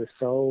that we're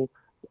so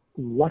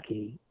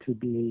lucky to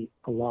be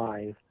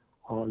alive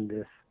on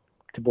this,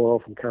 to borrow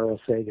from Carl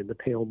Sagan, the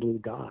pale blue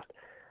dot.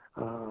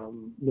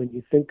 When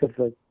you think of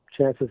the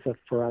chances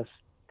for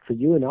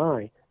you and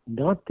I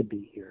not to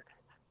be here,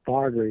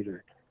 far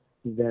greater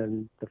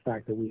than the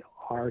fact that we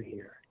are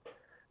here.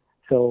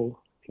 So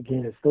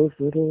again, it's those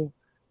little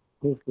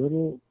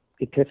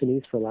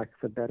epiphanies, for lack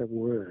of a better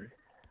word,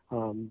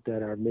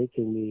 that are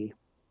making me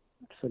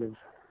sort of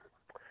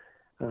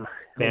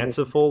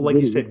fanciful, like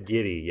you said,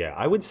 giddy. Yeah,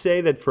 I would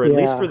say that at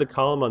least for the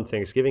column on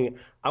Thanksgiving,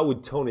 I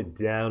would tone it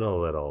down a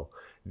little.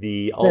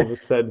 All of a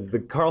sudden, the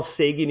Carl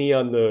Sagan-y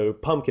on the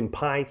pumpkin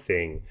pie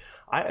thing.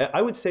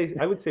 I would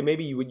say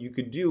maybe what you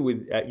could do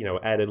with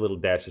add a little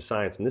dash of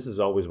science, and this is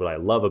always what I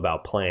love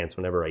about plants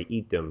whenever I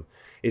eat them,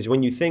 is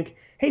when you think,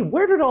 hey,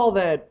 where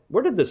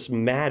did this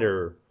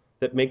matter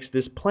that makes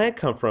this plant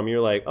come from?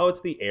 You're like, oh,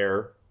 it's the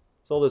air.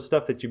 It's all the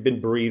stuff that you've been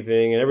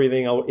breathing and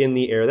everything out in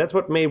the air. That's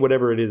what made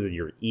whatever it is that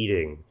you're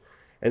eating.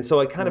 And so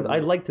I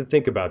like to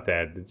think about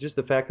that. It's just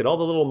the fact that all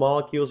the little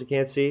molecules you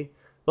can't see,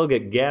 they'll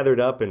get gathered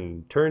up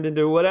and turned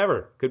into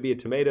whatever. Could be a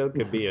tomato,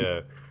 could be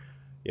a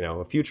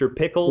future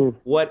pickle,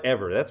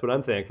 whatever. That's what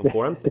I'm thankful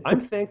for.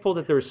 I'm thankful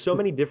that there are so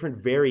many different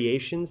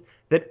variations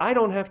that I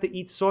don't have to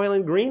eat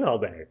Soylent Green all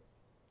day.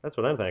 That's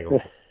what I'm thankful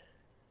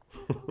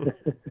for.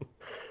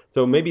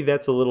 So maybe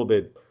that's a little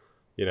bit,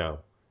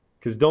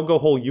 because don't go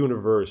whole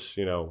universe,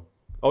 unless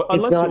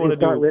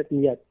it's not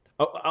written yet.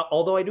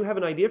 Although I do have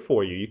an idea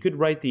for you. You could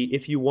write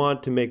if you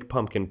want to make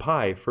pumpkin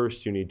pie, first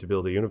you need to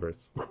build a universe.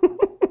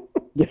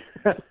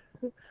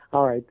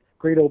 All right.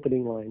 Great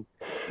opening line.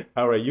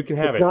 All right, you can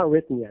have it. It's not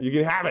written yet. You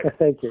can have it.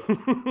 Thank you.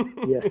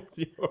 Yes.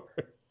 It's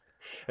yours.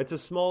 It's a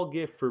small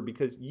gift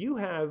because you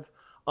have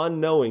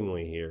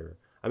unknowingly here.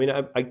 I mean,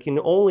 I can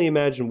only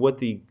imagine what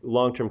the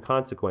long-term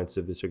consequences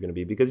of this are going to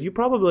be because you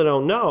probably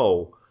don't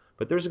know,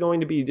 but there's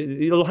going to be,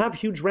 it'll have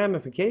huge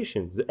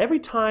ramifications. Every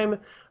time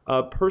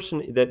a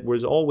person that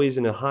was always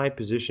in a high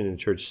position in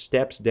church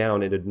steps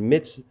down and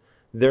admits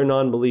their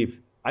non-belief,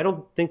 I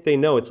don't think they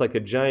know. It's like a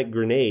giant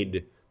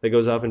grenade that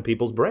goes off in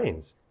people's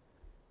brains.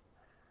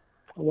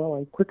 Well,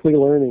 I'm quickly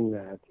learning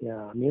that,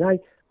 yeah. I mean,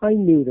 I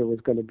knew there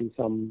was going to be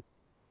some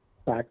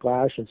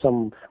backlash and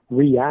some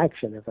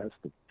reaction, if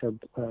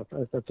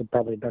that's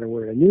probably a better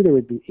word. I knew there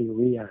would be a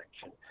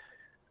reaction,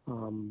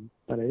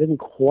 but I didn't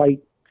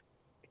quite,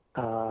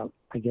 I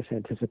guess,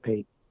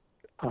 anticipate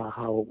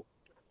how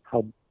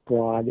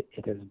broad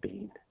it has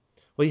been.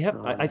 Well,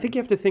 I think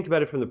you have to think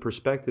about it from the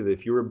perspective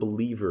if you're a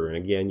believer, and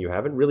again, you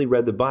haven't really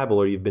read the Bible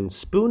or you've been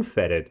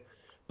spoon-fed it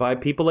by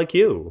people like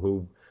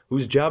you,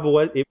 whose job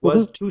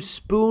was to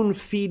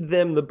spoon-feed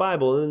them the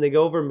Bible, and then they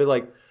go over and be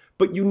like,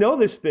 but you know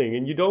this thing,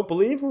 and you don't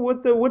believe?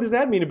 What does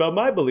that mean about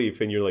my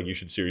belief? And you're like, you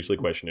should seriously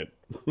question it.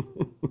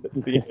 That's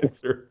the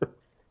answer.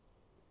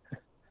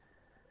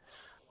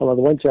 Well,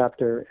 the one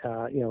chapter,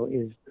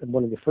 is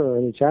one of the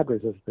early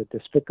chapters is the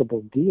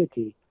despicable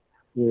deity,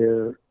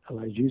 where,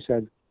 as you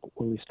said,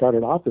 when we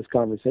started off this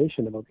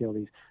conversation about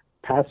these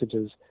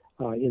passages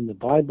in the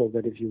Bible,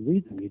 that if you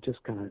read them, you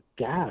just kind of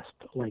gasp,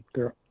 like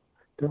they're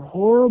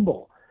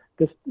horrible.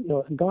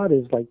 God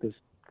is like this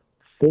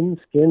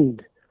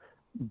thin-skinned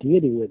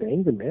deity with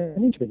anger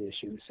management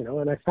issues,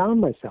 and I found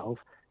myself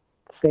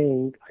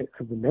saying, I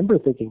remember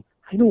thinking,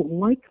 I don't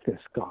like this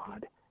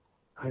God.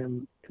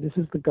 This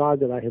is the God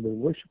that I have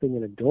been worshiping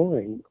and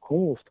adoring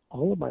almost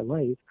all of my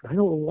life, and I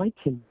don't like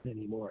him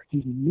anymore.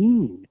 He's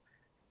mean.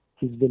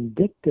 He's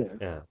vindictive.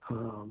 Yeah.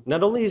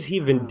 Not only is he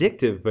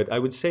vindictive, but I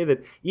would say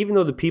that even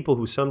though the people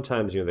who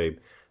sometimes,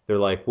 they're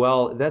like,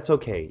 well, that's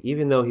okay.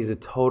 Even though he's a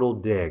total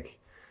dick,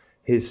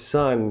 his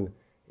son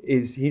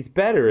he's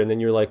better. And then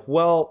you're like,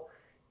 well,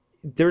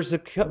 there's a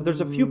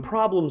few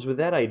problems with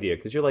that idea,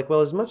 because you're like,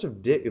 well, as much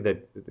of dick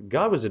that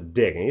God was a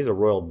dick and he's a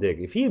royal dick.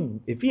 If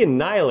he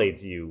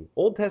annihilates you,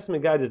 Old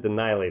Testament God just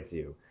annihilates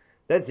you.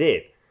 That's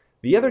it.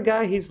 The other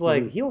guy, he's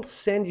like, he'll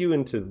send you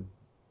into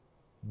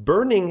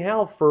burning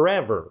hell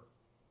forever.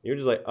 You're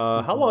just like,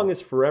 how long is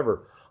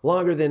forever?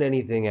 Longer than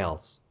anything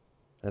else.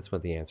 That's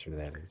what the answer to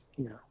that is.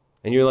 Yeah.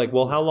 And you're like,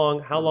 well, how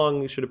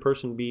long should a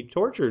person be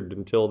tortured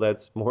until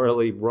that's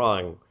morally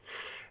wrong?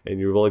 And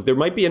you're like, there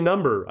might be a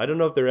number. I don't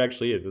know if there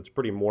actually is. It's a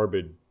pretty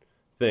morbid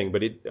thing.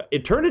 But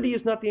eternity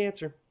is not the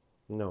answer.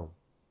 No.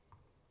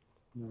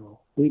 No.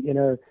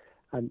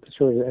 I'm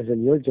sure, as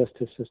in your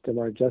justice system,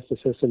 our justice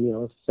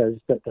system, says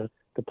that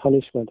the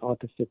punishment ought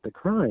to fit the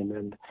crime.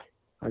 And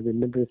I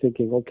remember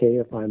thinking, okay,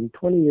 if I'm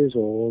 20 years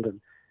old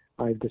and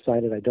I've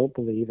decided I don't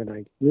believe, and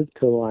I live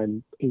till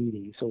I'm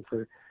 80, so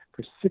for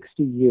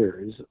 60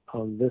 years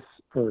on this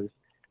earth,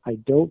 I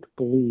don't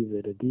believe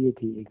that a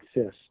deity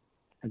exists.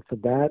 And for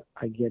that,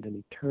 I get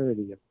an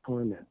eternity of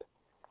torment.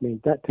 I mean,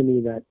 that to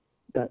me,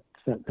 that's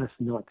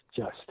not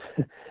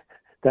just.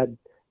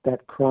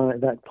 that crime,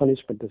 that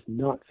punishment does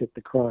not fit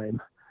the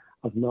crime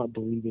of not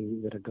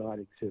believing that a God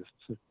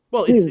exists.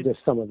 Well, it's just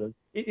some of the.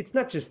 It's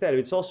not just that.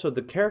 It's also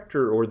the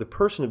character or the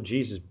person of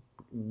Jesus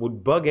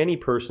would bug any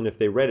person if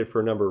they read it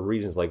for a number of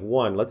reasons. Like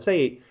one, let's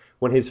say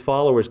when his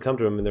followers come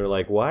to him and they're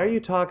like, "Why are you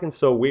talking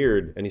so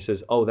weird?" And he says,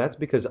 "Oh, that's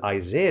because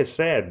Isaiah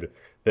said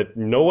that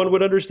no one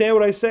would understand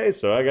what I say,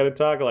 so I got to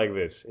talk like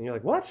this." And you're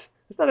like, "What?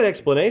 That's not an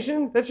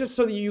explanation. That's just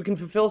so that you can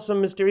fulfill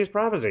some mysterious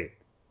prophecy."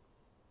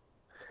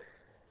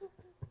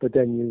 But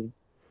then you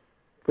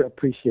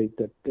appreciate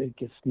that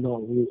it's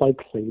not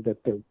likely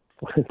that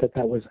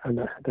that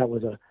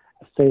was a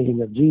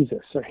saying of Jesus,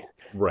 right?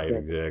 Right,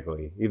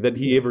 exactly. That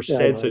he ever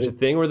said such a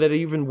thing, or that he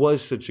even was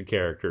such a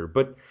character.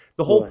 But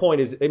the whole point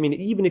is, I mean,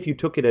 even if you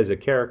took it as a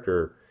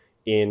character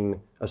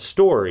in a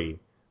story,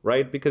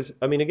 right? Because,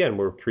 I mean, again,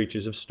 we're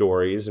creatures of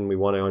stories, and we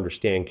want to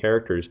understand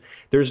characters.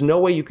 There's no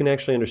way you can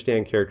actually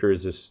understand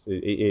Jesus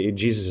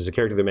as a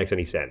character that makes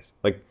any sense.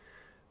 Like,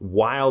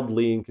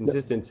 wildly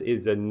inconsistent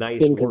is a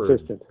nice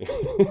word.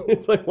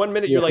 It's like 1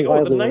 minute you're like,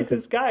 oh, the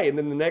nicest guy, and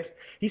then the next,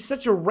 he's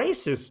such a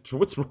racist.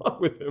 What's wrong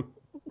with him?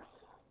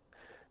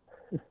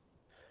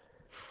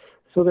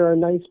 So there are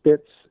nice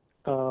bits,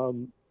 there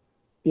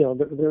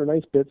are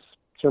nice bits,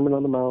 Sermon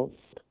on the Mount,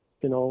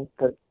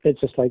 but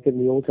it's just like in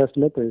the Old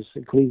Testament, there's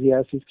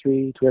Ecclesiastes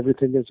 3, to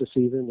everything there's a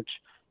season, which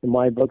in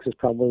my books is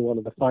probably one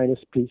of the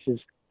finest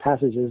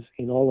passages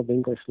in all of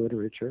English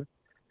literature.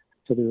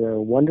 So there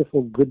are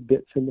wonderful, good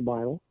bits in the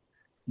Bible,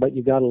 but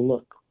you got to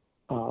look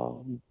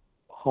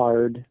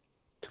hard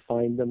to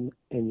find them,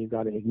 and you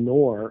got to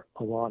ignore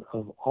a lot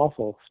of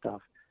awful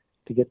stuff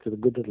to get to the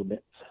good little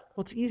bits.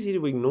 Well, it's easy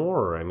to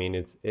ignore. I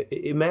mean,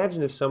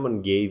 imagine if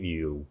someone gave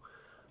you,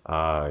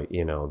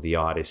 the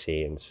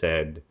Odyssey and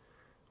said,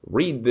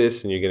 read this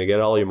and you're going to get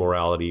all your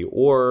morality,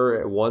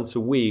 or once a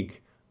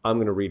week, I'm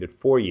going to read it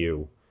for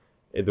you,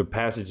 the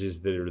passages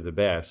that are the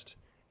best,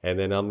 And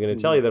then I'm going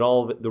to tell you that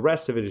all of it, the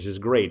rest of it is just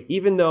great,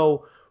 even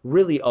though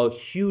really a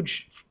huge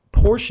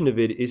portion of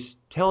it is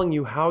telling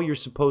you how you're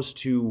supposed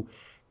to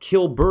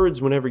kill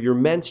birds whenever you're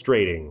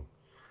menstruating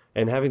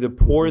and having to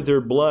pour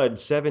their blood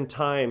 7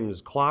 times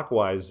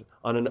clockwise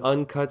on an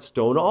uncut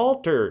stone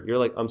altar. You're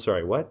like, I'm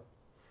sorry, what?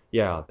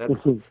 Yeah,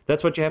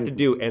 that's what you have to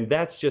do, and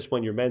that's just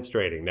when you're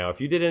menstruating. Now, if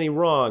you did any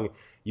wrong,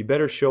 you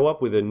better show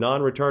up with a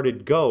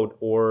non-retarded goat,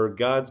 or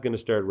God's going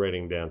to start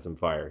raining down some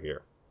fire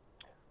here.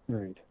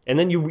 Right. And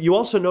then you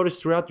also notice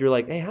throughout, you're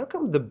like, hey, how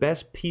come the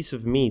best piece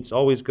of meats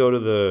always go to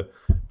the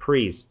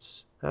priests?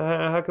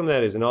 How come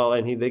that is? And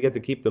they get to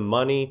keep the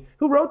money.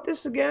 Who wrote this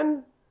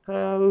again?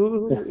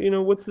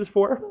 What's this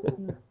for?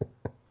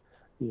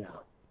 Yeah.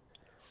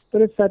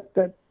 But it's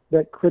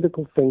that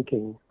critical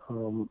thinking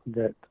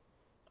that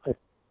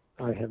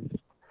I have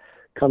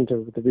come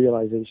to the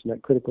realization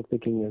that critical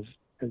thinking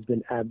has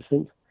been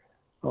absent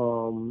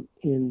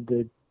in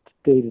the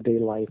day-to-day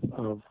life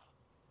of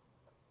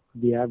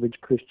the average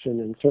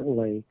Christian, and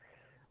certainly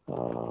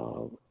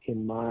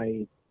in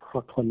my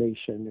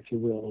proclamation, if you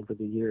will, over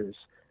the years.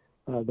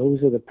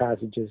 Those are the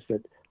passages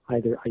that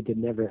either I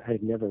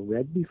had never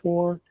read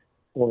before,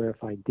 or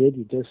if I did,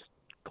 you just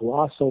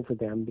gloss over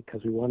them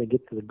because we want to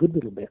get to the good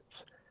little bits,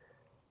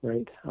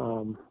 right?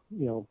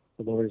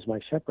 The Lord is my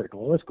shepherd.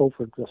 Well, let's go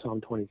for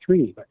Psalm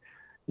 23, but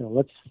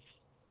let's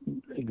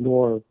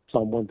ignore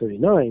Psalm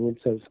 139.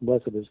 It says,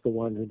 "Blessed is the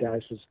one who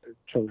dashes their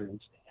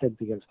children's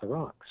heads against the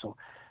rock." So,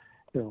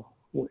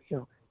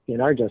 in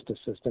our justice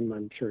system,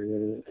 I'm sure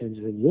as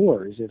in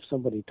yours, if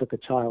somebody took a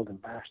child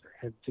and bashed their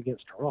heads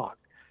against a rock,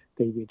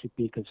 they would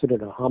be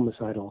considered a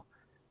homicidal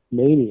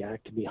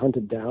maniac to be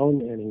hunted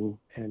down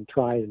and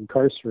tried and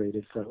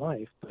incarcerated for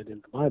life. But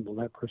in the Bible,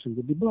 that person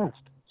would be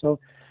blessed. So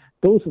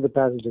those are the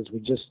passages we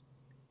just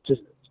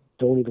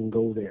don't even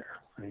go there.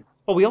 Right?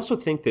 Well, we also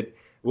think that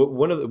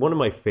one of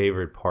my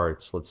favorite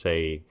parts, let's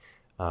say,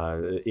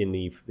 in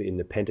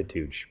the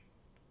Pentateuch,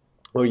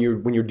 when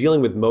you're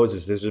dealing with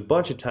Moses, there's a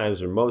bunch of times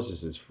where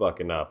Moses is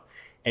fucking up,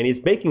 and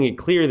he's making it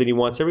clear that he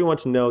wants everyone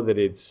to know that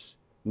it's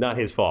not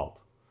his fault.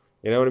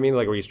 You know what I mean?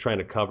 Like where he's trying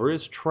to cover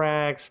his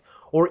tracks,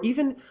 or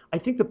even I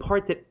think the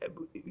part that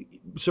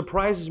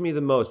surprises me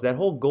the most, that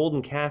whole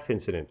golden calf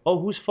incident. Oh,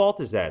 whose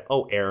fault is that?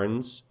 Oh,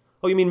 Aaron's.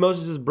 Oh, you mean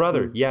Moses'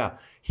 brother? Yeah,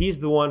 he's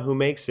the one who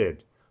makes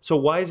it. So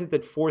why is it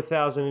that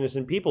 4,000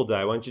 innocent people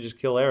die? Why don't you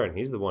just kill Aaron?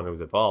 He's the one who's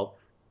at fault.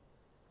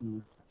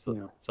 So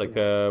it's like,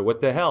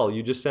 what the hell?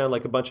 You just sound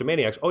like a bunch of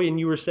maniacs. Oh, and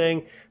you were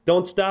saying,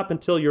 don't stop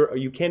until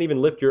you can't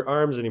even lift your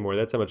arms anymore.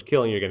 That's how much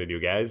killing you're going to do,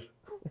 guys.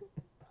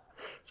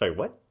 Sorry,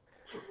 what?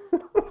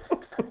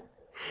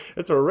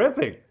 It's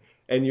horrific.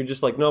 And you're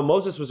just like, no,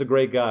 Moses was a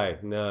great guy.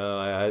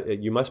 No,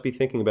 you must be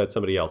thinking about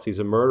somebody else. He's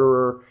a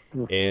murderer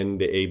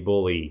and a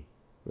bully.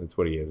 That's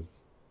what he is.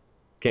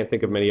 Can't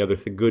think of many other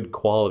good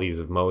qualities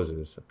of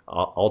Moses.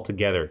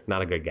 Altogether,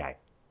 not a good guy.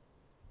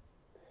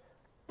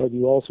 But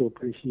you also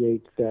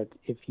appreciate that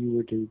if you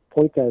were to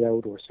point that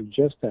out or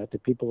suggest that to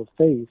people of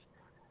faith,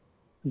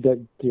 that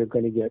you're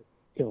going to get,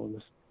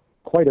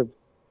 quite a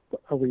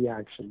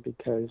reaction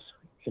because,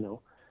 as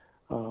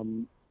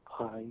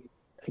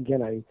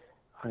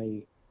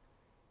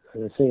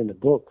I say in the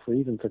book,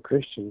 for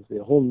Christians,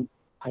 the whole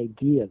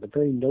idea, the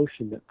very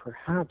notion that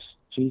perhaps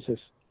Jesus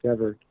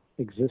never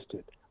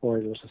existed, or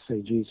let's just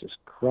say Jesus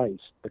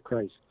Christ, the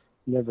Christ,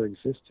 never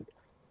existed.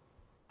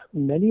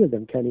 Many of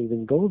them can't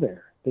even go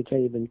there. They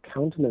can't even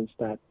countenance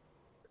that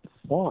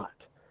thought.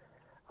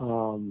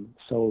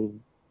 So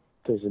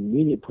there's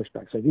immediate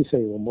pushback. So if you say,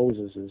 well,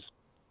 Moses is,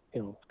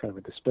 kind of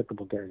a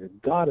despicable character.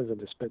 God is a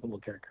despicable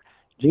character.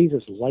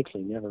 Jesus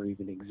likely never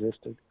even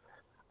existed.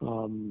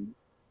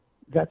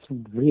 That's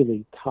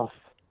really tough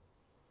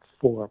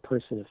for a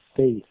person of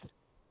faith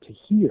to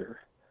hear.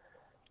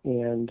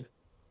 And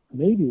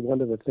maybe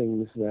one of the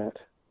things that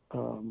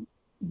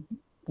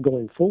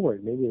going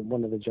forward, maybe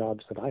one of the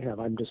jobs that I have,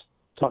 I'm just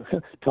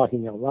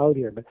talking out loud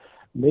here, but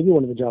maybe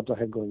one of the jobs I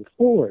have going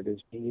forward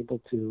is being able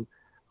to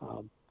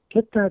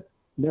get that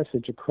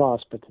message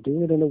across, but to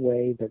do it in a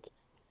way that,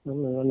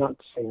 I'm not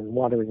saying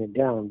watering it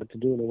down, but to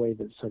do it in a way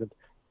that's sort of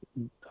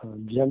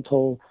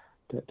gentle,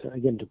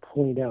 to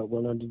point out,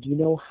 well, now, did you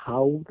know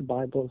how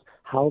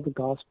the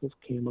Gospels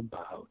came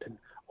about?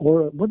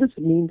 Or what does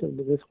it mean to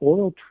this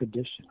oral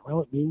tradition?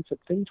 Well, it means that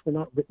things were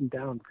not written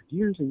down for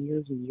years and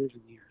years and years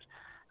and years.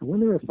 And when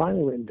they were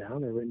finally written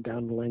down, they were written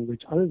down in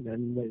language other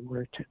than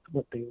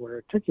what they were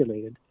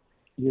articulated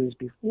years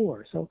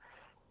before. So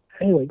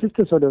anyway, just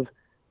to sort of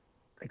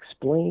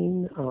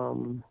explain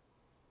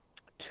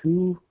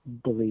to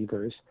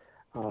believers,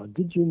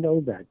 did you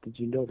know that? Did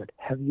you know that?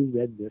 Have you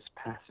read this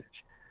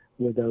passage?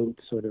 Without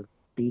sort of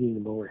beating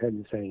them over the head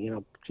and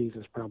saying,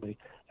 Jesus probably,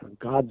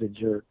 God's a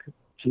jerk.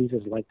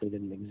 Jesus likely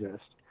didn't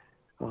exist.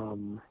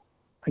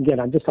 Again,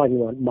 I'm just talking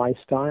about my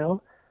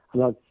style. I'm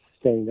not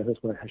saying that this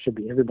should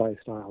be everybody's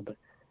style, but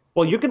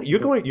well, you're going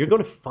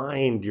to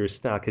find your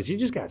style because you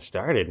just got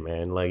started,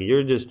 man. Like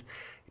you're just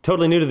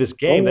totally new to this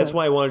game. That's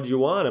why I wanted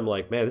you on. I'm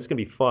like, man, this is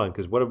gonna be fun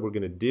because what we're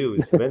gonna do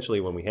is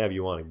eventually when we have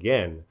you on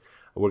again,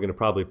 we're gonna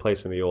probably play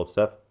some of the old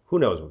stuff. who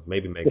knows?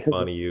 Maybe make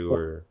fun of you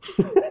or.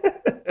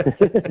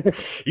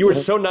 You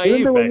were so naive.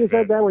 Remember when back you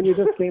then. said that when you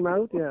just came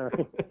out? Yeah.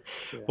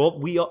 Well,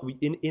 we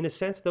in a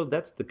sense though,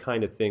 that's the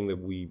kind of thing that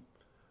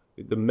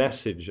the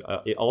message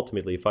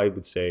ultimately, if I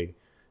would say,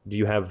 do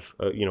you have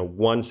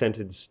one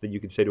sentence that you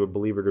could say to a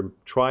believer to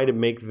try to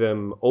make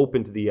them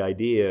open to the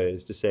idea,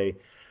 is to say,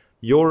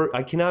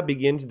 I cannot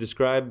begin to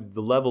describe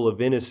the level of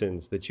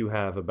innocence that you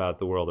have about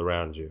the world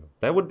around you.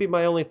 That would be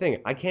my only thing.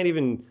 I can't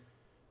even,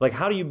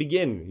 how do you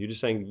begin? You're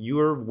just saying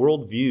your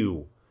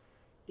worldview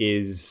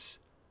is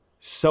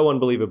so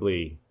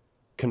unbelievably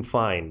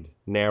confined,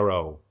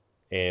 narrow,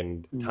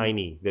 and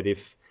tiny that if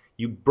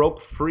you broke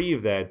free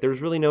of that,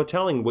 there's really no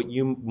telling what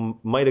you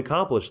might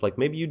accomplish. Like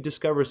maybe you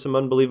discover some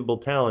unbelievable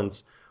talents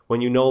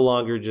when you no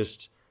longer just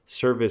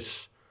service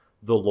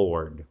the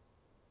Lord,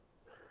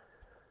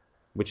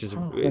 which is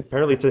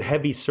apparently it's a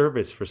heavy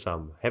service for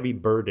some, heavy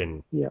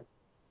burden.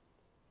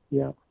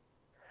 Yeah.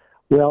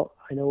 Well,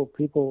 I know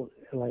people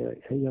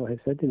have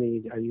said to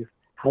me,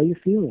 how are you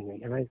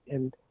feeling?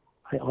 And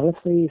I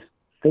honestly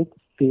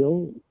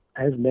feel,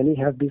 as many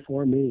have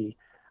before me,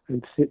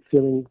 I'm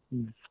feeling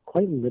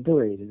quite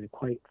liberated and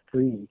quite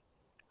free,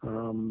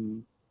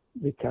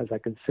 because I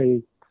can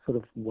say sort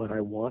of what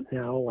I want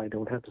now. I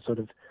don't have to sort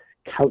of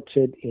couch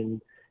it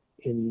in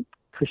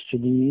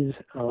Christianese,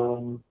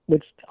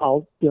 which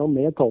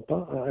mea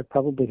culpa. I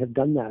probably have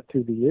done that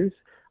through the years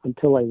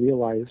until I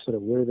realized sort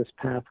of where this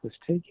path was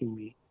taking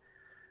me.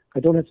 I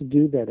don't have to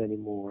do that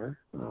anymore.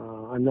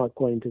 I'm not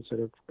going to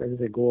sort of, as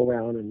I go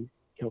around and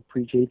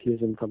preach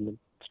atheism from the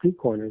street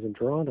corners in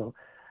Toronto,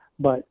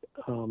 but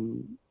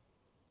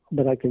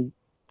I can,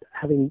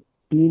 having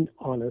been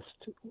honest,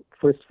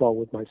 first of all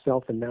with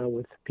myself and now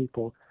with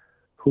people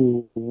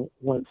who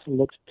once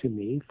looked to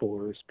me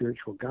for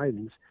spiritual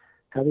guidance,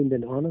 having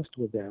been honest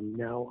with them,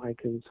 now I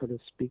can sort of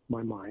speak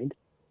my mind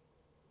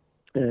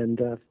and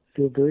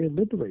feel very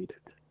liberated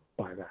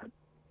by that.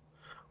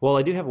 Well,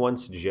 I do have one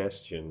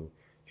suggestion.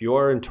 If you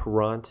are in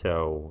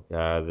Toronto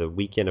the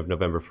weekend of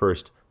November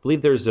 1st, I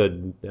believe there's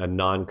a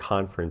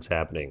non-conference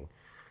happening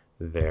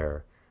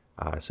there.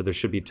 So there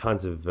should be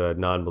tons of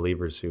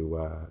non-believers who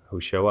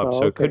show up.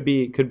 So it could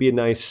be a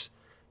nice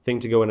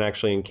thing to go and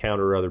actually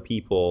encounter other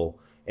people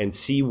and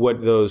see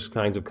what those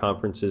kinds of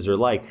conferences are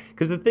like.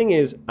 Because the thing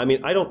is,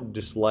 I don't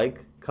dislike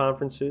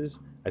conferences.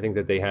 I think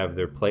that they have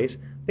their place.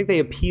 I think they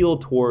appeal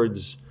towards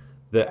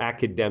the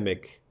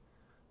academic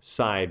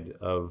side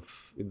of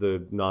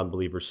the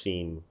non-believer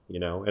scene,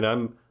 And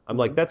I'm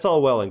like, that's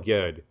all well and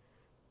good,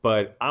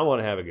 but I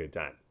want to have a good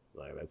time.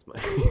 That's my.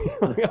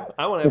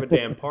 I want to have a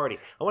damn party.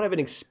 I want to have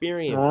an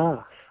experience.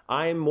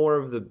 I'm more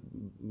of the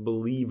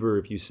believer,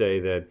 if you say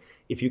that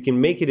if you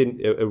can make it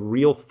a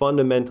real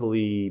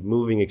fundamentally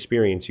moving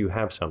experience, you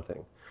have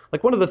something.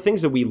 Like one of the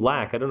things that we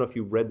lack, I don't know if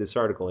you read this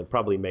article, it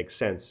probably makes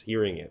sense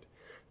hearing it.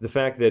 The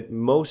fact that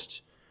most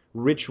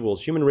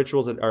rituals, human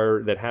rituals that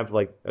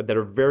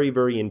are very,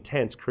 very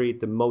intense, create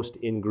the most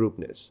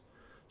in-groupness.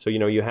 So,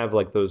 you have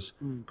like those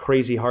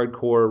crazy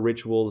hardcore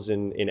rituals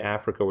in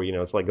Africa where,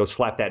 it's like go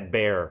slap that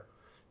bear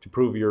to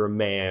prove you're a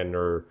man,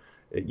 or,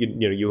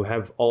 you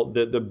have all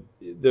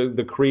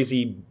the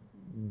crazy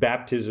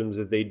baptisms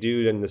that they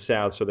do in the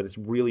South so that it's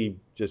really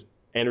just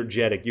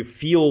energetic. You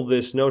feel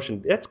this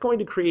notion. That's going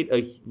to create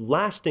a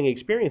lasting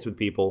experience with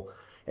people.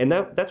 And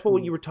that's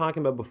what you were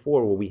talking about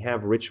before, where we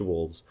have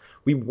rituals.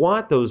 We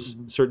want those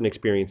certain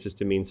experiences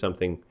to mean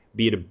something,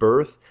 be it a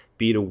birth,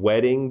 be it a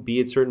wedding, be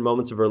it certain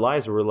moments of our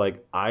lives where we're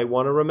like, I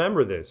want to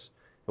remember this.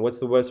 And what's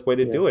the best way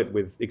to do it?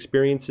 With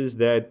experiences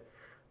that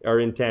are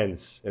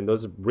intense. And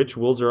those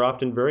rituals are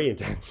often very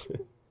intense.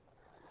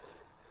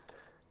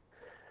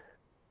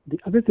 The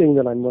other thing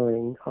that I'm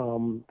learning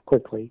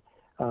quickly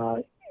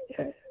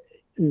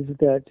is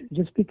that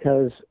just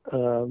because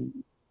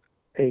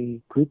a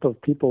group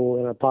of people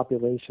in a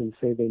population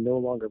say they no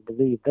longer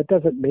believe, that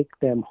doesn't make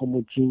them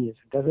homogeneous.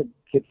 It doesn't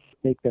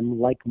make them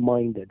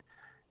like-minded.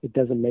 It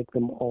doesn't make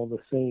them all the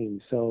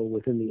same. So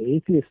within the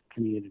atheist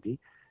community,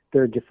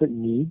 there are different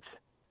needs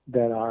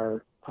that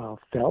are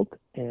felt,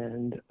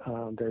 and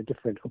there are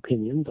different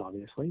opinions,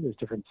 obviously. There's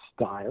different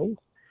styles.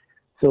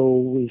 So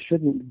we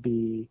shouldn't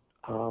be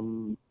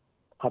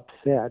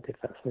upset, if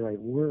that's the right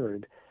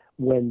word,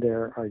 when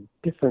there are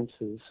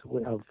differences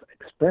of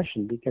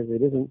expression, because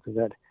it isn't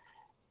that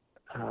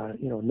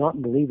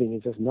not believing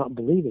is just not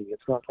believing.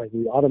 It's not like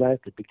we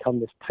automatically become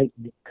this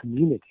tight-knit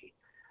community.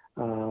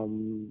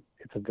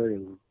 It's a very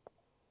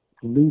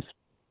loose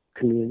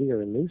community,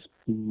 or a loose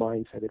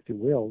mindset, if you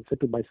will,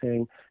 simply by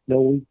saying,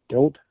 no, we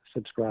don't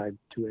subscribe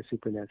to a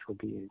supernatural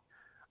being.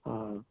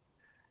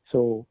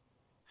 So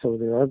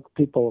there are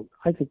people,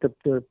 I think that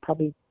there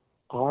probably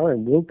are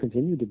and will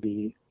continue to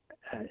be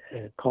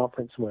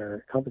conferences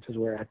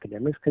where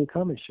academics can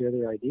come and share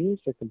their ideas.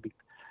 There can be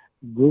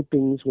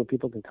groupings where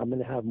people can come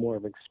in and have more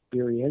of an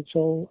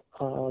experiential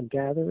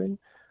gathering,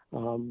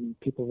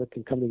 people that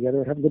can come together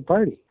and have a good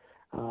party.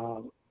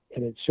 And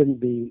it shouldn't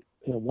be,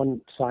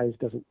 one size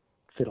doesn't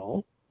fit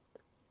all.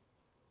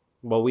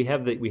 Well, we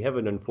have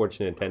an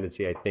unfortunate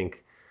tendency, I think,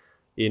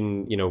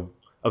 in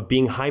of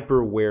being hyper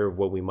aware of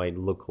what we might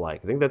look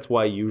like. I think that's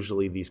why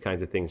usually these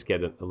kinds of things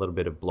get a little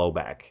bit of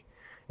blowback.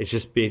 It's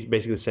just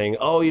basically saying,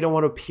 oh, you don't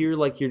want to appear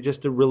like you're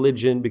just a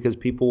religion because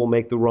people will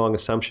make the wrong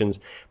assumptions.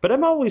 But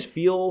I always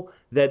feel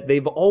that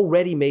they've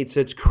already made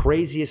such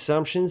crazy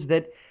assumptions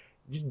that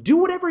do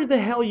whatever the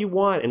hell you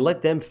want and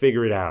let them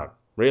figure it out,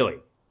 really.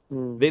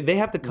 They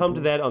have to come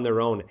to that on their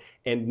own.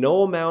 And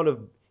no amount of,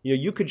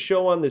 you could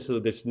show on this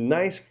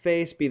nice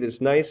face, be this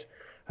nice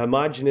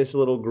homogenous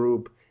little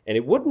group, and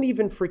it wouldn't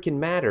even freaking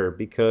matter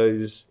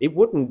because it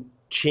wouldn't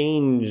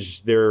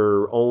change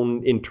their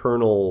own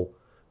internal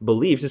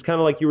beliefs. It's kind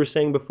of like you were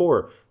saying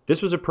before.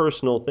 This was a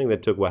personal thing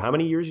that took, how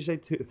many years you say?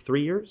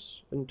 3 years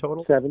in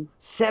total? 7.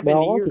 7 years.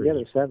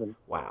 Altogether 7.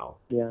 Wow.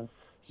 Yeah.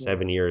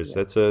 7 years.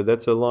 Yeah.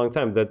 That's a long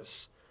time.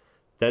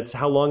 That's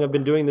how long I've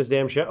been doing this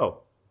damn show.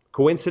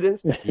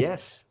 Coincidence? Yes.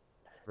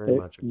 Very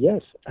much.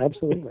 Yes,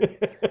 absolutely.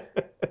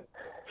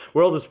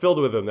 World is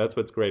filled with them. That's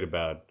what's great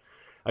about it.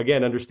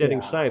 Again,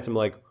 understanding science, I'm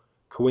like,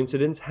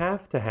 coincidence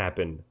have to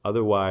happen.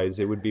 Otherwise,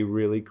 it would be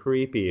really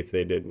creepy if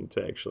they didn't,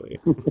 actually.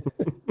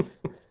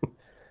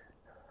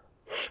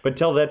 But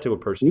tell that to a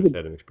person who's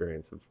had an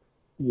experience of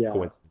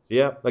coincidence.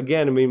 Yeah.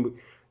 Again, I mean,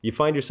 you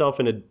find yourself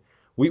in a...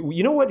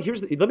 you know what?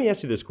 Let me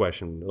ask you this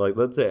question. Like,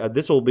 let's say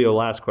this will be a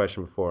last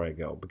question before I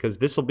go, because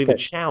this will be the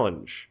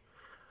challenge.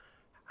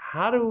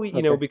 How do we,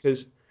 because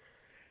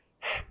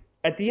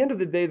at the end of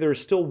the day, there's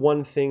still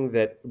one thing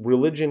that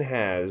religion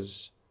has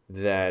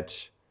that,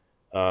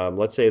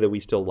 let's say, that we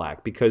still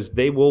lack, because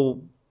they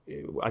will...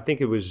 I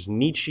think it was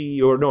Nietzsche,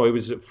 it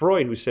was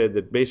Freud who said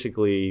that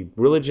basically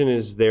religion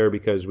is there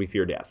because we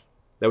fear death.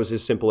 That was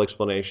his simple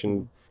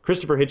explanation.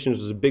 Christopher Hitchens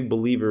was a big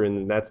believer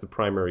in that's the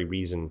primary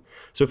reason.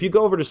 So if you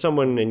go over to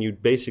someone and you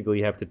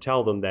basically have to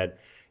tell them that,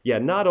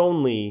 not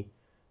only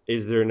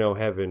is there no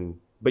heaven,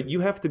 but you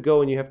have to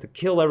go and you have to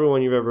kill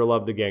everyone you've ever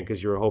loved again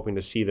because you're hoping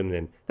to see them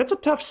then. That's a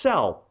tough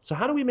sell. So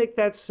how do we make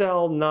that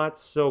sell not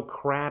so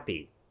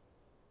crappy?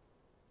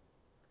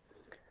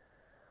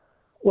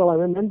 Well, I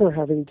remember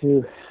having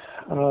to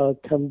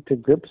come to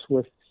grips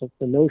with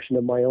the notion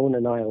of my own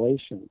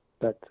annihilation,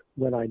 that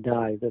when I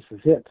die, this is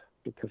it,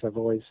 because I've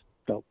always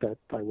felt that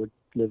I would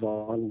live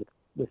on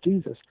with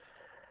Jesus.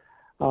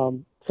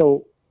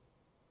 So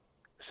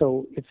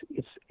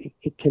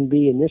it can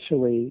be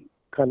initially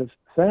kind of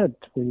sad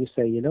when you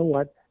say, you know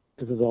what,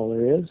 this is all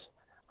there is.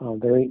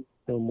 There ain't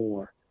no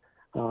more.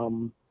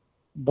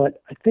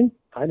 But I think,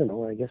 I don't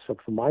know, I guess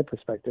from my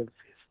perspective,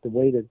 the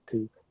way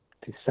to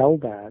sell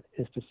that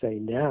is to say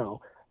now,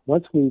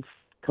 once we've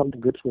come to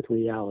grips with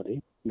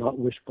reality, not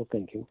wishful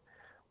thinking,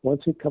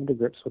 once we come to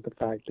grips with the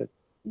fact that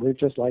we're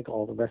just like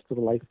all the rest of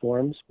the life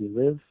forms, we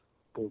live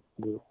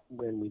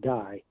when we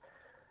die,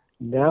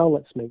 now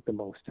let's make the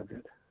most of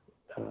it.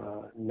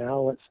 Now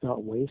let's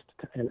not waste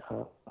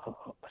a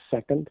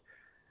second.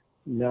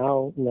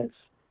 Now let's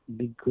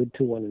be good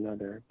to one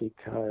another,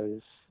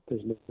 because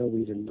there's no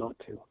reason not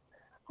to.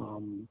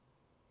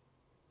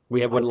 We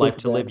have one life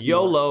to live.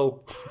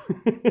 YOLO!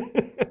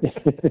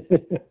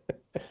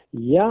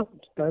 Yeah,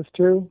 that's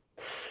true.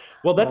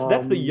 Well,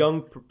 that's the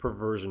young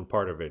perversion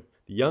part of it.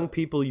 The young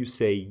people, you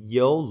say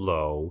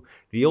YOLO.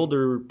 The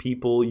older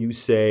people, you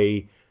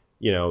say,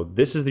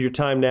 this is your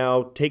time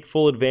now. Take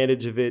full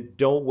advantage of it.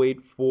 Don't wait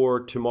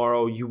for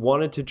tomorrow. You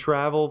wanted to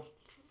travel?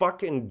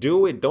 Fucking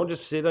do it. Don't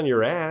just sit on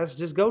your ass.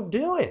 Just go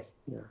do it.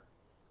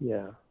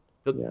 Yeah.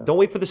 Don't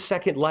wait for the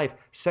second life.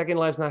 Second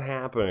life's not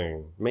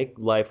happening. Make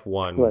life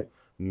one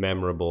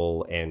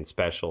memorable and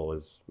special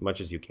as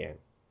much as you can.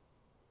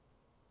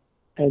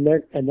 And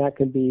that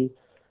can be,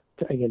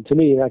 again, to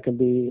me, that can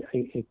be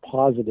a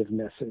positive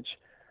message.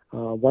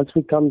 Once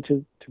we come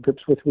to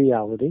grips with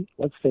reality,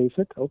 let's face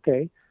it,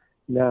 okay,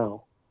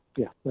 now,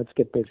 let's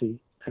get busy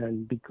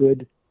and be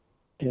good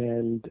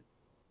and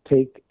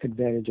take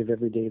advantage of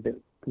every day that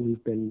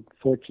we've been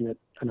fortunate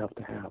enough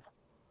to have.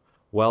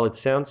 Well, it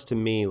sounds to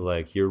me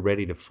like you're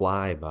ready to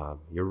fly, Bob.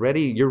 You're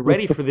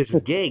ready for this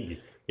gig.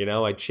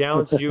 I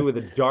challenged you with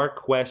a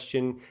dark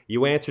question.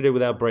 You answered it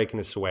without breaking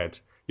a sweat.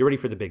 You're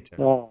ready for the big time.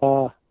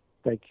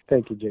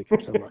 Thank you, Jacob,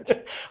 so much.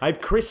 I've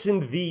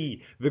christened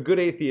thee. The good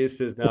atheist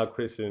has now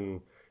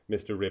christened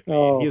Mr. Ripley.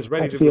 Oh, he is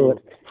ready to feel move.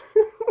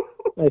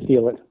 I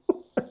feel it.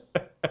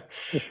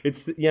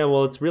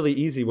 It's really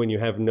easy when you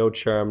have no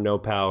charm, no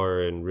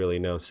power, and really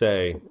no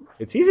say.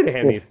 It's easy to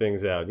hand these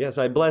things out. Yes,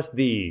 I bless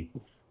thee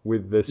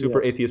with the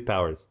super atheist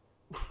powers.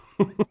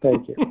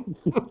 Thank you.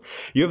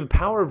 You have the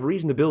power of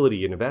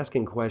reasonability and of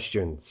asking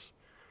questions.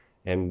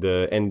 And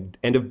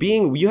of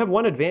being, you have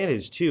one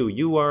advantage too.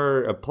 You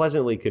are a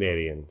pleasantly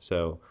Canadian,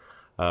 so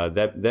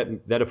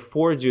that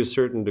affords you a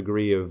certain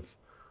degree of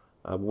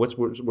what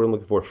we're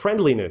looking for,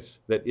 friendliness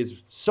that is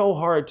so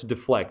hard to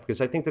deflect.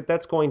 Because I think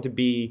that's going to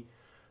be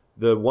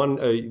the one,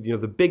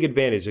 the big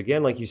advantage.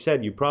 Again, like you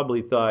said, you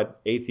probably thought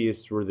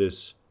atheists were these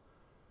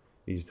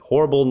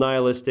horrible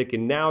nihilistic,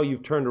 and now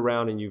you've turned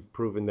around and you've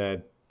proven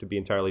that to be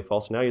entirely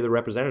false. Now you're the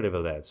representative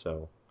of that.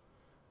 So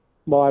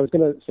Well, I was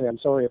going to say I'm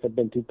sorry if I've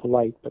been too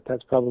polite, but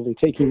that's probably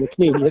taking the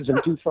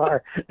Canadianism too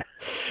far.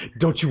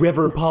 Don't you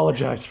ever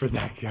apologize for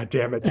that, God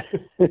damn it.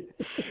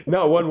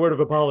 Not one word of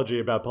apology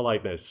about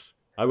politeness.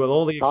 I will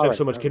only accept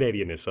so much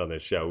Canadianness on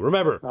this show.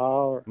 Remember,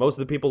 most of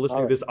the people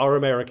listening to this are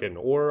American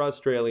or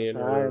Australian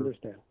or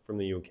from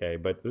the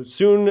UK. But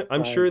soon,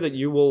 I'm sure that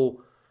you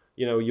will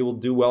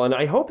do well. And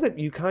I hope that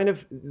you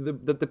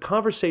that the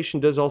conversation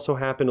does also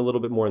happen a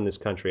little bit more in this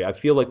country. I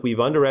feel like we've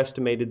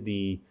underestimated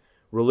the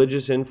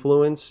religious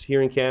influence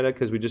here in Canada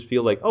because we just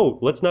feel like, oh,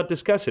 let's not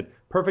discuss it.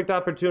 Perfect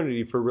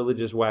opportunity for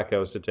religious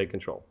wackos to take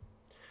control.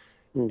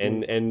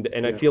 Mm-hmm.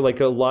 And I feel like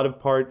a lot of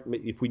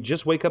if we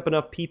just wake up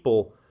enough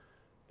people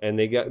and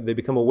they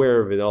become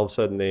aware of it, all of a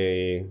sudden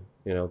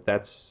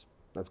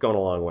that's going a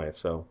long way.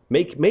 So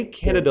make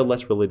Canada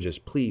less religious,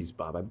 please,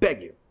 Bob. I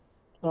beg you.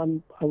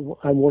 I'm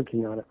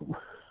working on it.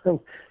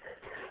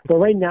 But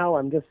right now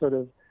I'm just sort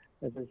of,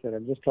 as I said,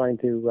 I'm just trying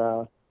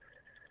to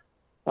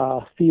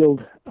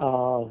field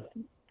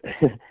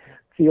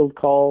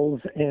calls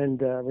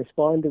and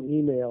respond to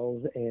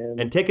emails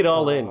and take it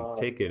all in.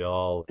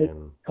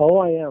 Oh,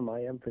 I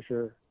am for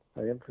sure.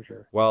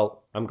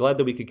 Well, I'm glad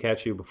that we could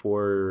catch you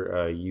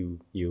before you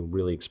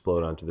really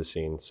explode onto the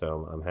scene.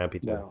 So I'm happy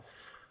to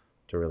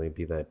really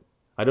be that.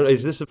 I don't.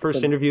 Is this the first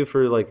interview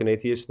for like an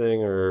atheist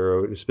thing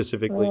or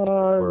specifically?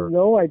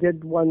 No, I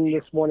did one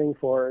this morning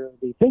for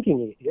the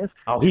Thinking Atheist.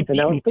 Oh, he beat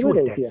me to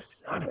it, atheist.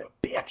 Son of a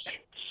bitch.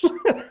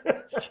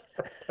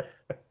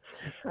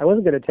 I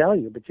wasn't going to tell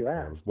you, but you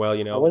asked. Well,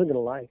 I wasn't going to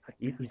lie.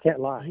 You can't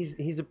lie.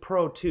 He's a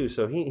pro too,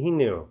 so he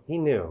knew.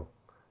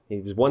 He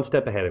was one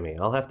step ahead of me.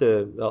 I'll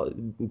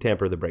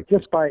tamper the brakes.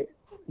 Just by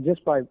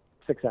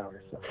 6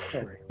 hours. So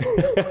sorry.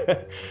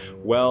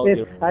 Well,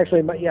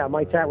 actually,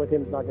 my chat with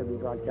him is not going to be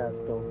broadcast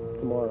till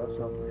tomorrow.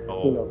 So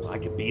who knows? I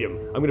can beat him.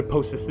 I'm going to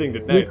post this thing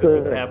tonight.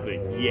 This is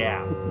happening.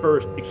 Yeah,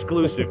 first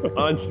exclusive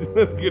on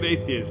Good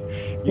Atheist.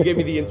 You gave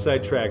me the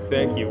inside track.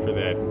 Thank you for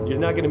that. You're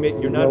not going to make.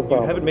 You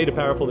haven't made a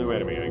powerful new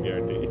enemy. I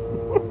guarantee you.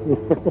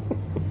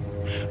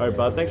 All right,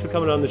 Bob. Thanks for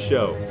coming on the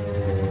show.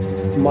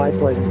 My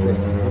pleasure.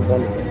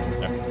 Wonderful.